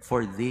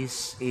 for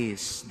this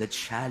is the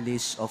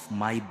chalice of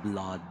my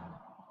blood,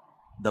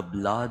 the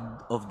blood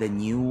of the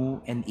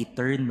new and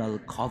eternal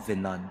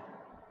covenant,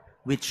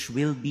 which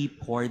will be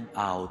poured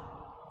out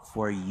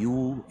for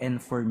you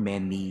and for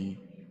many,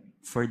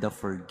 for the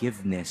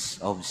forgiveness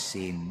of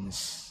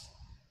sins.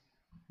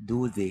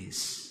 Do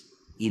this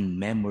in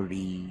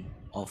memory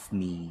of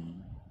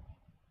me."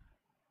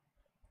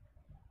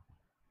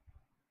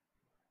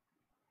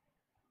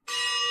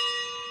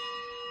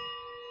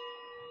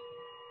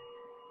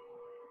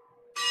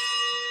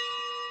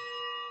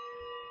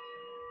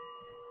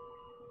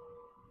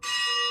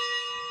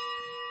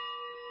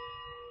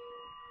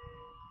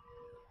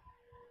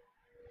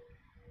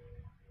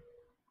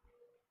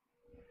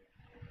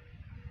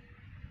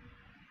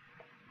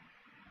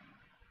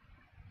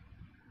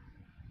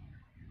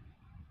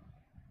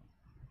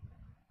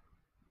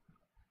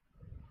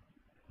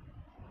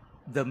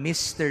 The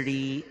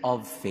mystery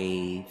of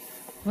faith.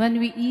 When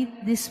we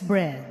eat this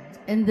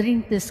bread and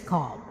drink this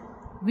cup,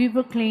 we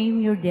proclaim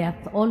your death,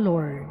 O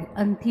Lord,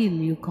 until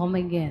you come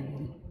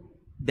again.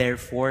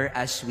 Therefore,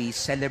 as we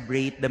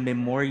celebrate the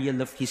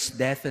memorial of his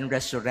death and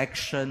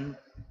resurrection,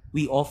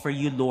 we offer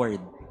you, Lord,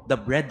 the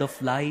bread of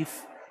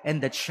life and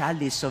the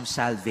chalice of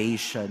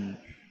salvation,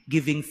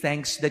 giving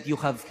thanks that you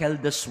have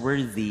held us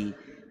worthy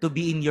to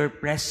be in your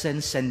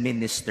presence and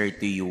minister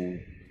to you.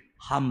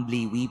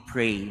 Humbly we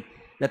pray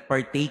that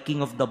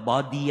partaking of the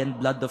body and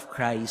blood of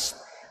Christ,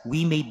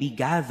 we may be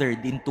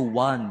gathered into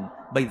one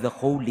by the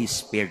Holy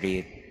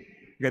Spirit.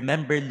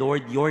 Remember,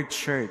 Lord, your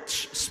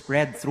church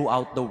spread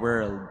throughout the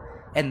world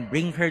and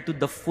bring her to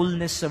the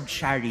fullness of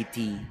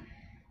charity,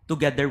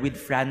 together with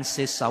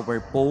Francis,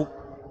 our Pope,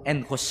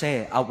 and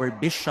Jose, our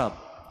Bishop,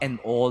 and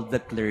all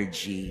the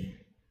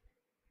clergy.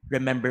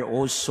 Remember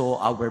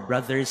also our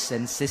brothers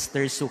and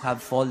sisters who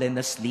have fallen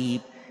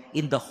asleep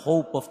in the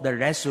hope of the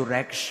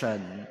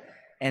resurrection,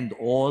 and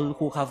all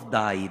who have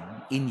died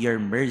in your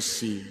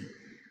mercy.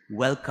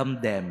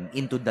 Welcome them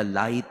into the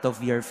light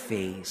of your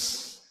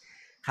face.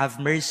 Have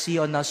mercy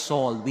on us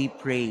all, we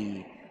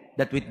pray,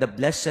 that with the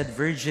Blessed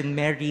Virgin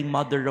Mary,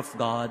 Mother of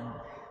God,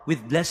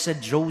 with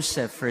Blessed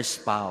Joseph, her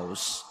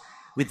spouse,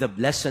 with the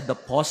blessed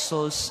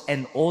apostles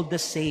and all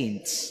the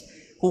saints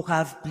who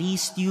have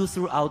pleased you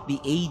throughout the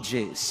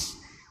ages,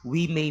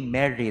 we may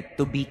merit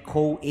to be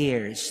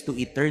co-heirs to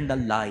eternal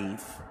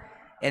life,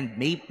 and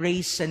may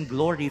praise and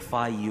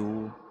glorify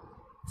you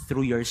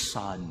through your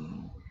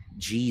Son,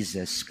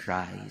 Jesus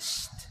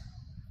Christ.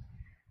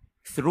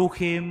 Through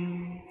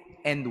him,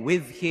 and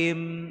with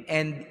him,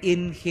 and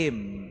in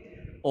him,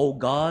 O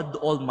God,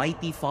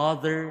 Almighty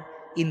Father,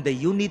 in the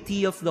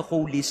unity of the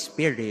Holy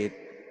Spirit,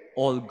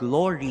 all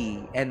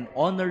glory and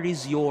honor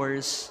is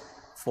yours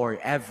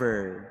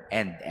forever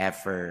and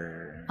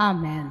ever.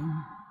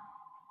 Amen.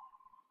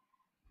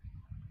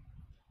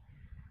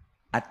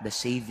 At the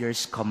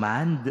Savior's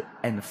command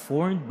and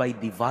formed by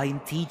divine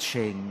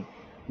teaching,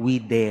 we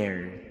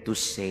dare to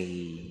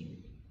say,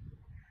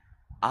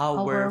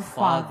 Our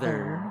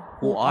Father,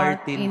 who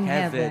art in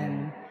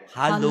heaven,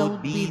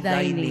 hallowed be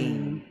thy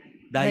name.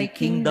 Thy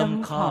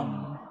kingdom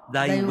come,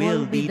 thy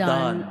will be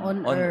done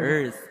on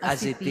earth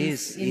as it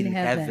is in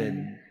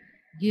heaven.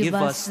 Give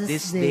us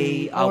this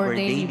day our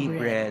daily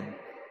bread,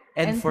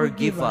 and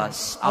forgive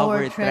us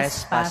our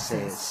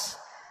trespasses,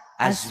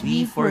 as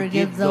we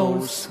forgive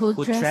those who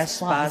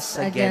trespass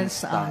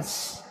against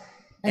us.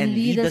 And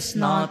lead us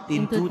not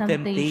into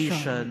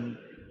temptation,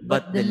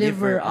 but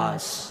deliver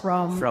us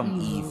from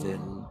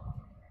evil.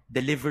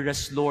 Deliver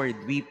us, Lord,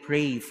 we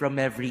pray, from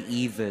every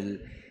evil.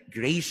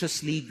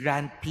 Graciously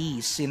grant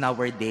peace in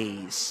our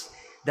days,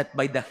 that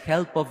by the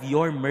help of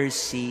your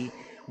mercy,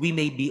 we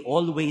may be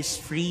always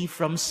free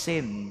from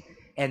sin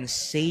and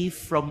safe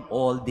from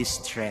all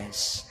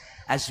distress,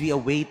 as we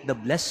await the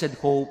blessed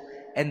hope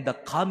and the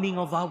coming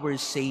of our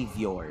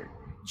Savior,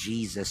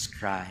 Jesus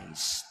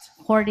Christ.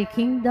 For the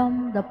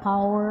kingdom, the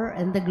power,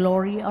 and the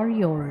glory are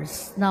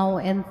yours, now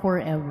and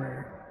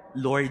forever.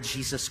 Lord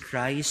Jesus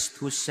Christ,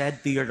 who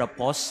said to your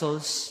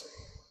apostles,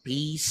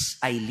 Peace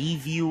I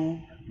leave you,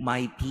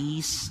 my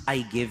peace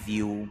I give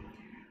you.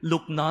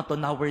 Look not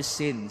on our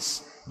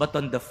sins, but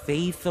on the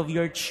faith of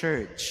your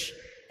church,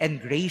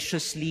 and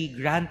graciously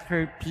grant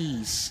her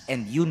peace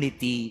and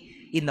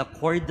unity in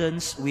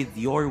accordance with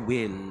your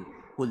will,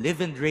 who live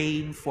and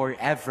reign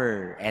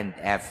forever and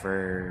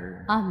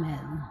ever.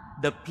 Amen.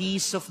 The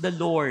peace of the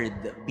Lord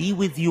be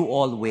with you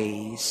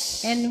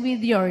always. And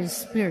with your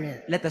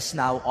spirit. Let us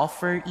now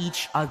offer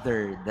each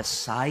other the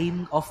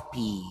sign of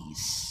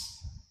peace.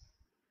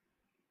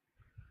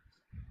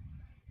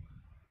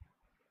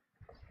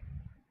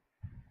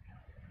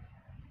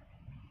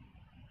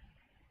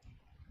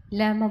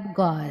 Lamb of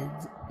God,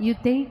 you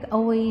take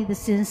away the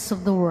sins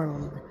of the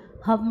world.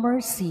 Have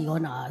mercy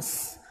on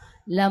us.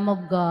 Lamb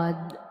of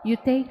God, you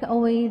take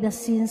away the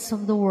sins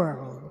of the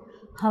world.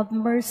 Have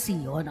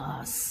mercy on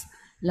us.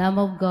 Lamb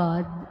of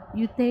God,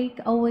 you take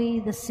away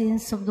the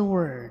sins of the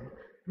world.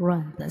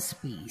 Grant us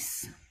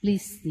peace.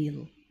 Please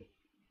kneel.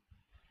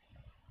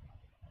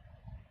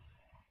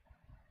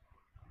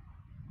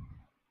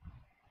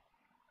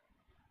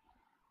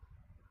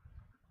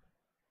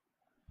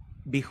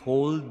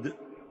 Behold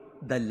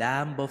the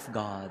Lamb of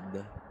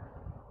God.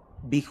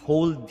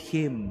 Behold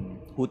him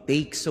who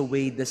takes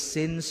away the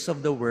sins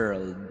of the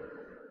world.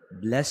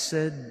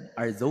 Blessed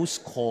are those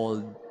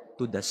called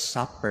to the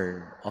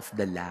supper of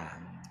the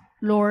Lamb.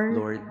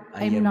 Lord,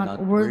 I am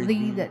not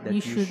worthy that you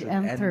should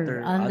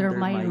enter under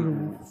my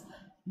roof,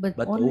 but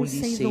only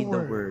say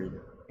the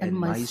word, and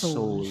my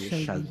soul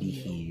shall be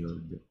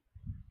healed.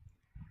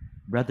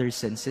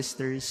 Brothers and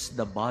sisters,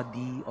 the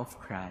body of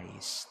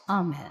Christ.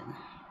 Amen.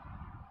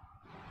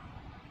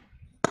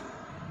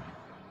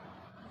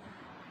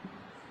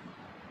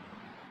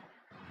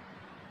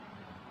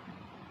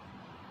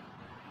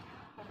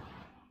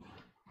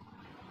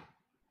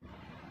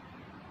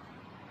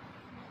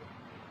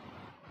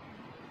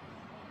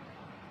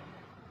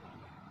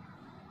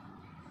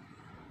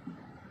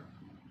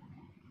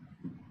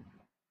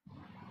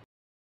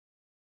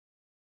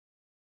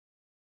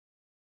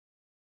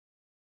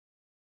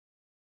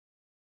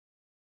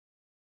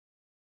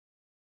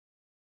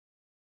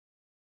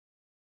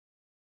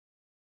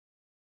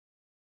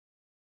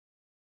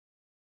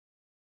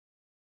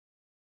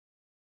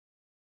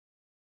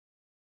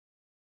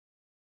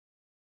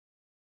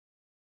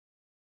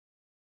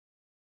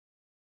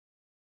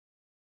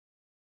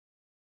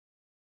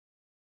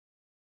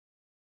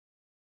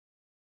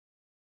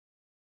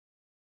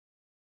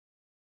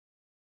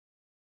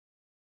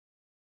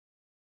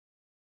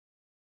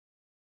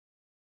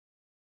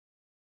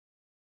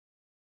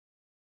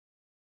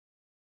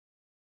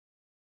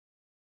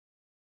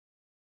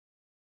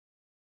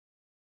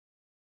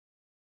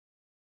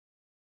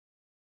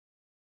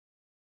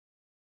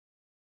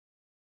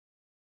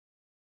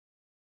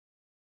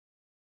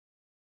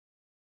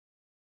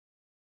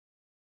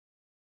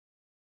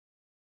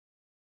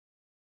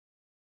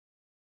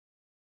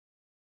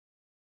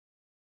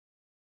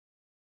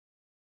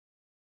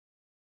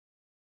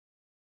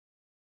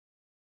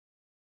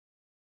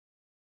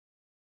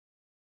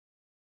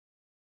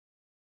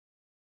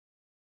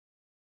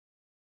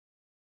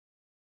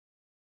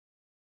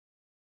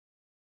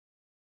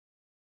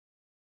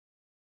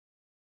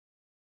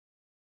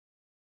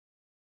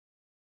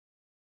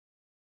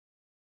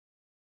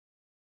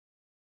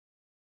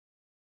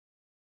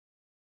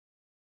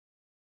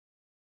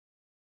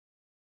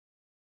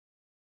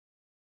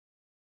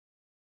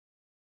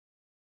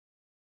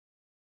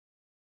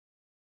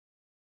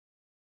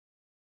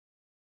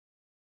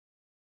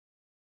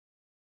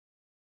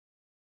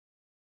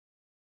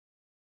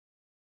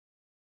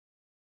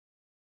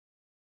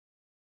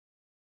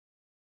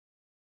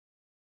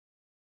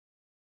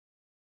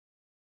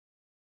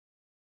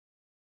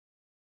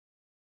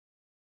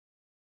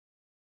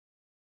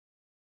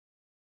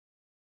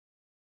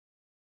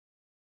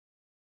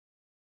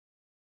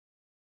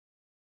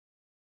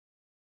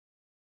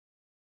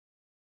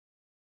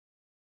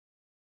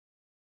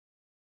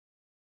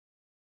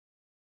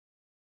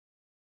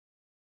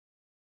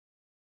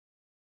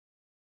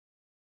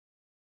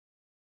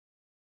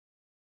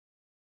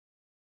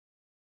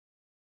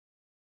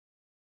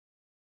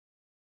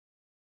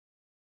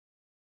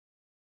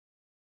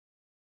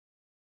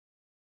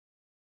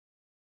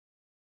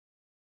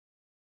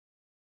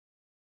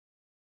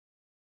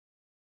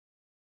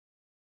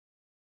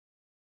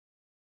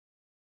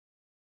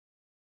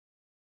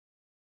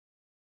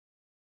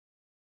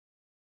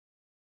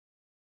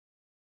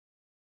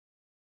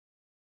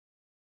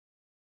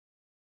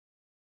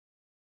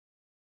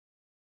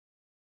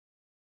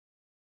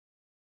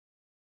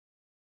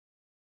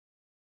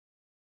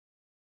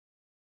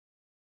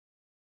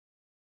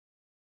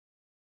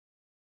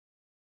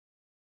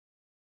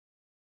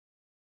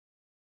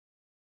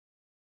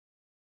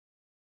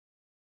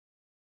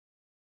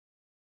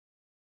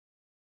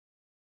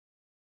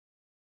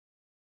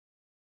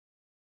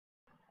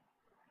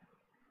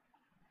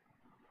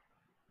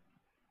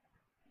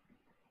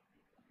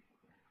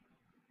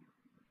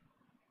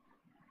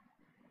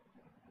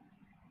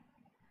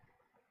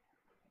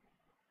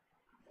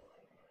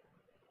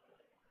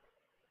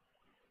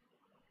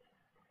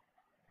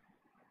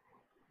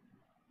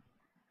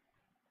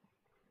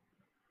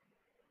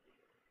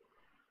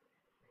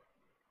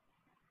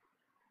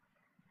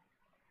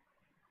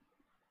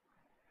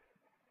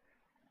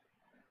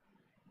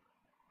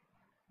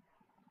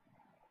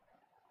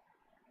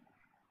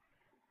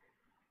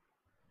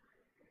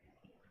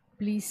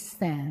 Please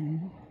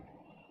stand.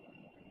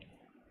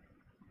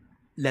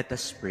 Let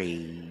us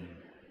pray.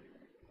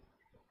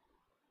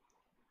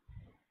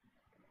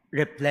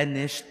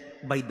 Replenished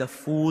by the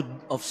food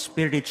of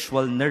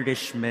spiritual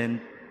nourishment,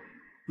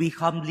 we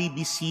humbly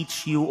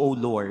beseech you, O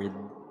Lord,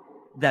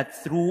 that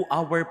through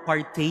our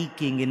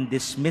partaking in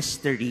this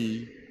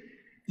mystery,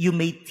 you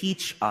may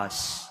teach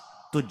us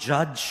to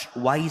judge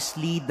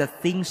wisely the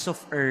things of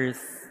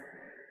earth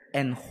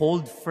and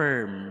hold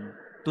firm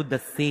to the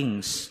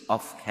things of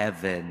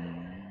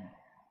heaven.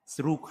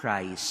 Through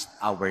Christ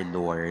our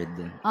Lord.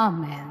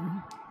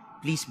 Amen.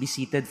 Please be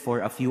seated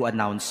for a few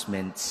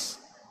announcements.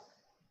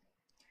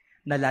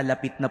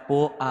 Nalalapit na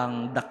po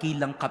ang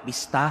dakilang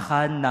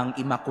kapistahan ng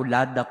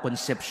Immaculada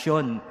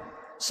Concepcion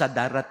sa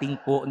darating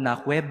po na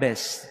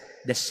Huwebes,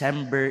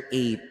 December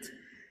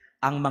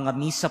 8. Ang mga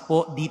misa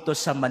po dito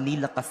sa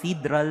Manila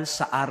Cathedral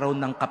sa araw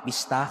ng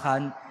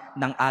kapistahan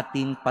ng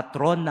ating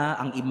patrona,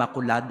 ang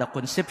Immaculada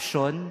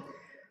Concepcion,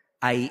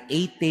 ay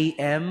 8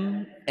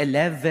 a.m.,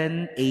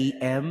 11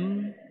 a.m.,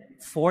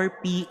 4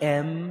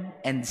 p.m.,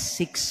 and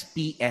 6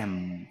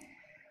 p.m.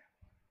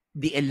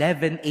 The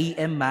 11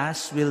 a.m.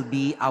 Mass will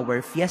be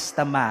our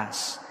Fiesta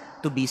Mass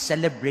to be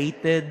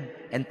celebrated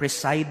and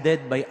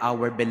presided by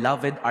our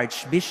beloved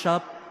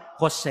Archbishop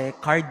Jose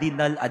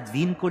Cardinal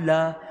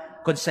Advincula,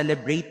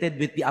 concelebrated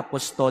with the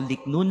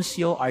Apostolic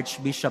Nuncio,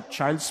 Archbishop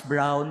Charles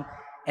Brown,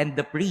 and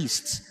the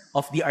priests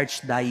of the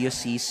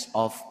Archdiocese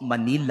of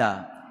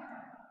Manila.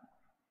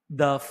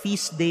 The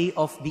feast day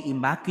of the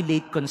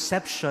Immaculate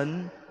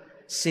Conception,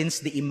 since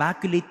the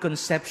Immaculate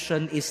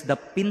Conception is the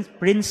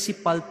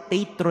principal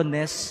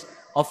patroness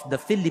of the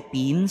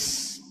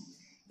Philippines,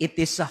 it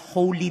is a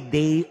holy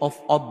day of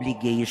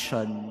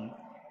obligation,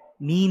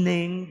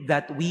 meaning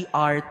that we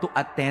are to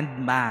attend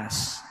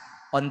Mass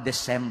on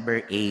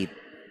December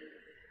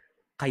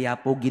 8. Kaya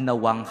po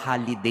ginawang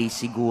holiday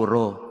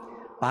siguro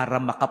para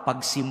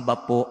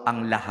makapagsimba po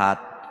ang lahat.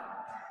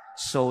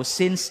 So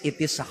since it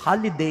is a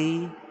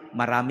holiday,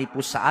 marami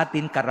po sa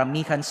atin,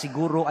 karamihan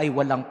siguro ay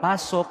walang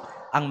pasok,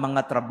 ang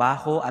mga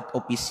trabaho at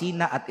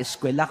opisina at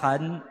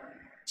eskwelahan.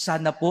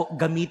 Sana po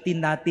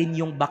gamitin natin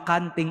yung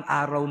bakanting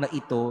araw na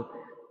ito,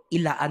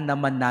 ilaan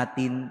naman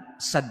natin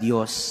sa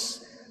Diyos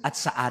at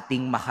sa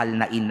ating mahal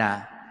na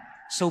ina.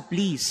 So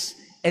please,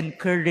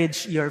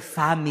 encourage your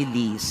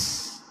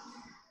families.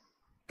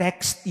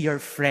 Text your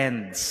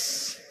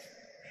friends.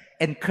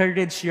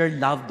 Encourage your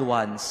loved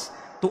ones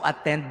to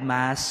attend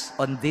Mass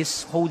on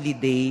this holy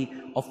day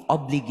of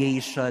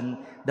obligation,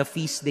 the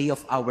feast day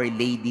of Our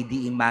Lady,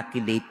 the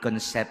Immaculate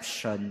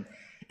Conception.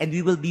 And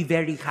we will be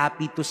very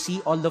happy to see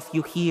all of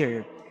you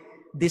here.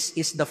 This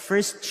is the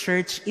first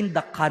church in the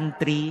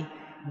country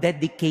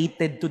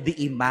dedicated to the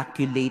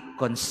Immaculate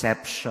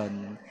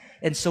Conception.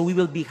 And so we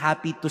will be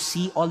happy to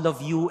see all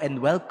of you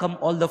and welcome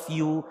all of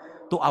you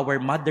to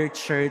our mother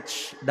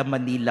church, the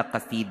Manila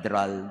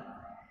Cathedral.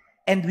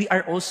 And we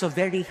are also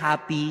very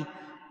happy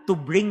to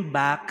bring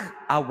back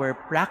our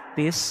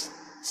practice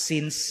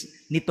since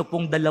nito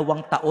pong 2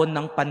 taon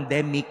ng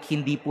pandemic,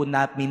 hindi po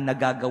namin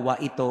nagagawa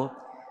ito.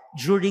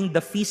 During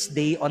the feast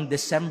day on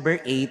December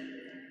 8,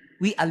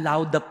 we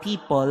allow the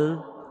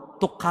people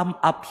to come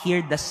up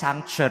here the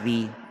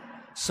sanctuary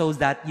so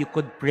that you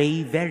could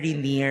pray very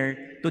near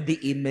to the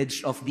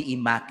image of the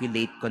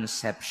Immaculate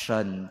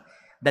Conception.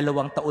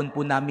 2 taon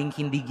po namin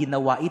hindi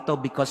ginawa ito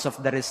because of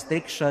the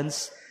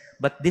restrictions,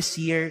 but this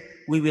year,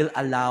 we will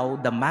allow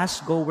the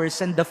mass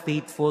goers and the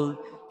faithful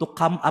to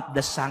come up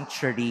the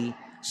sanctuary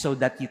so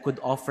that you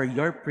could offer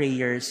your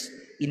prayers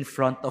in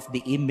front of the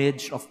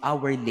image of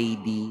Our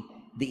Lady,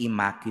 the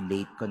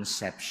Immaculate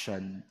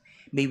Conception.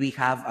 May we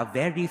have a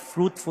very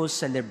fruitful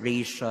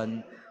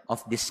celebration of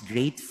this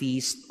great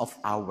feast of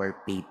our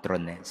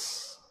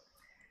patroness.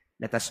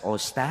 Let us all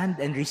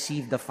stand and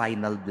receive the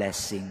final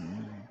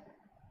blessing.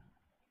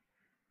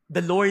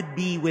 The Lord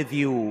be with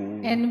you.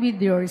 And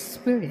with your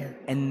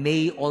spirit. And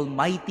may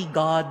Almighty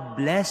God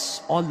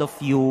bless all of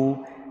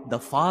you, the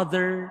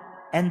Father,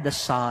 and the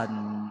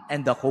Son,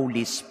 and the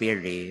Holy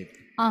Spirit.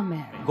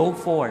 Amen. Go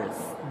forth,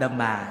 the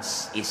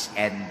Mass is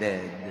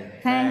ended.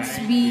 Thanks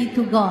be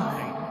to God.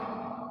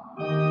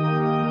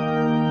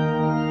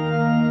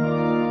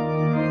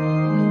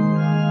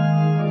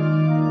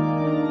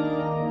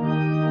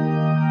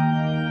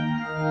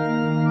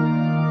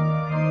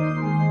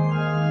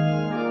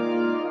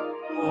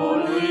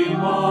 Holy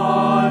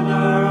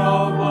Mother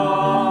of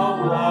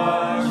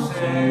our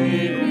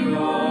Savior,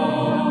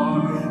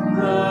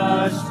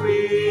 the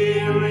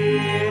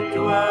Spirit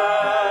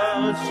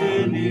dwells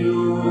in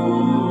you.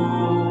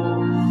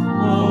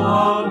 Oh,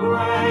 how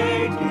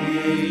great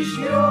is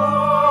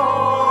your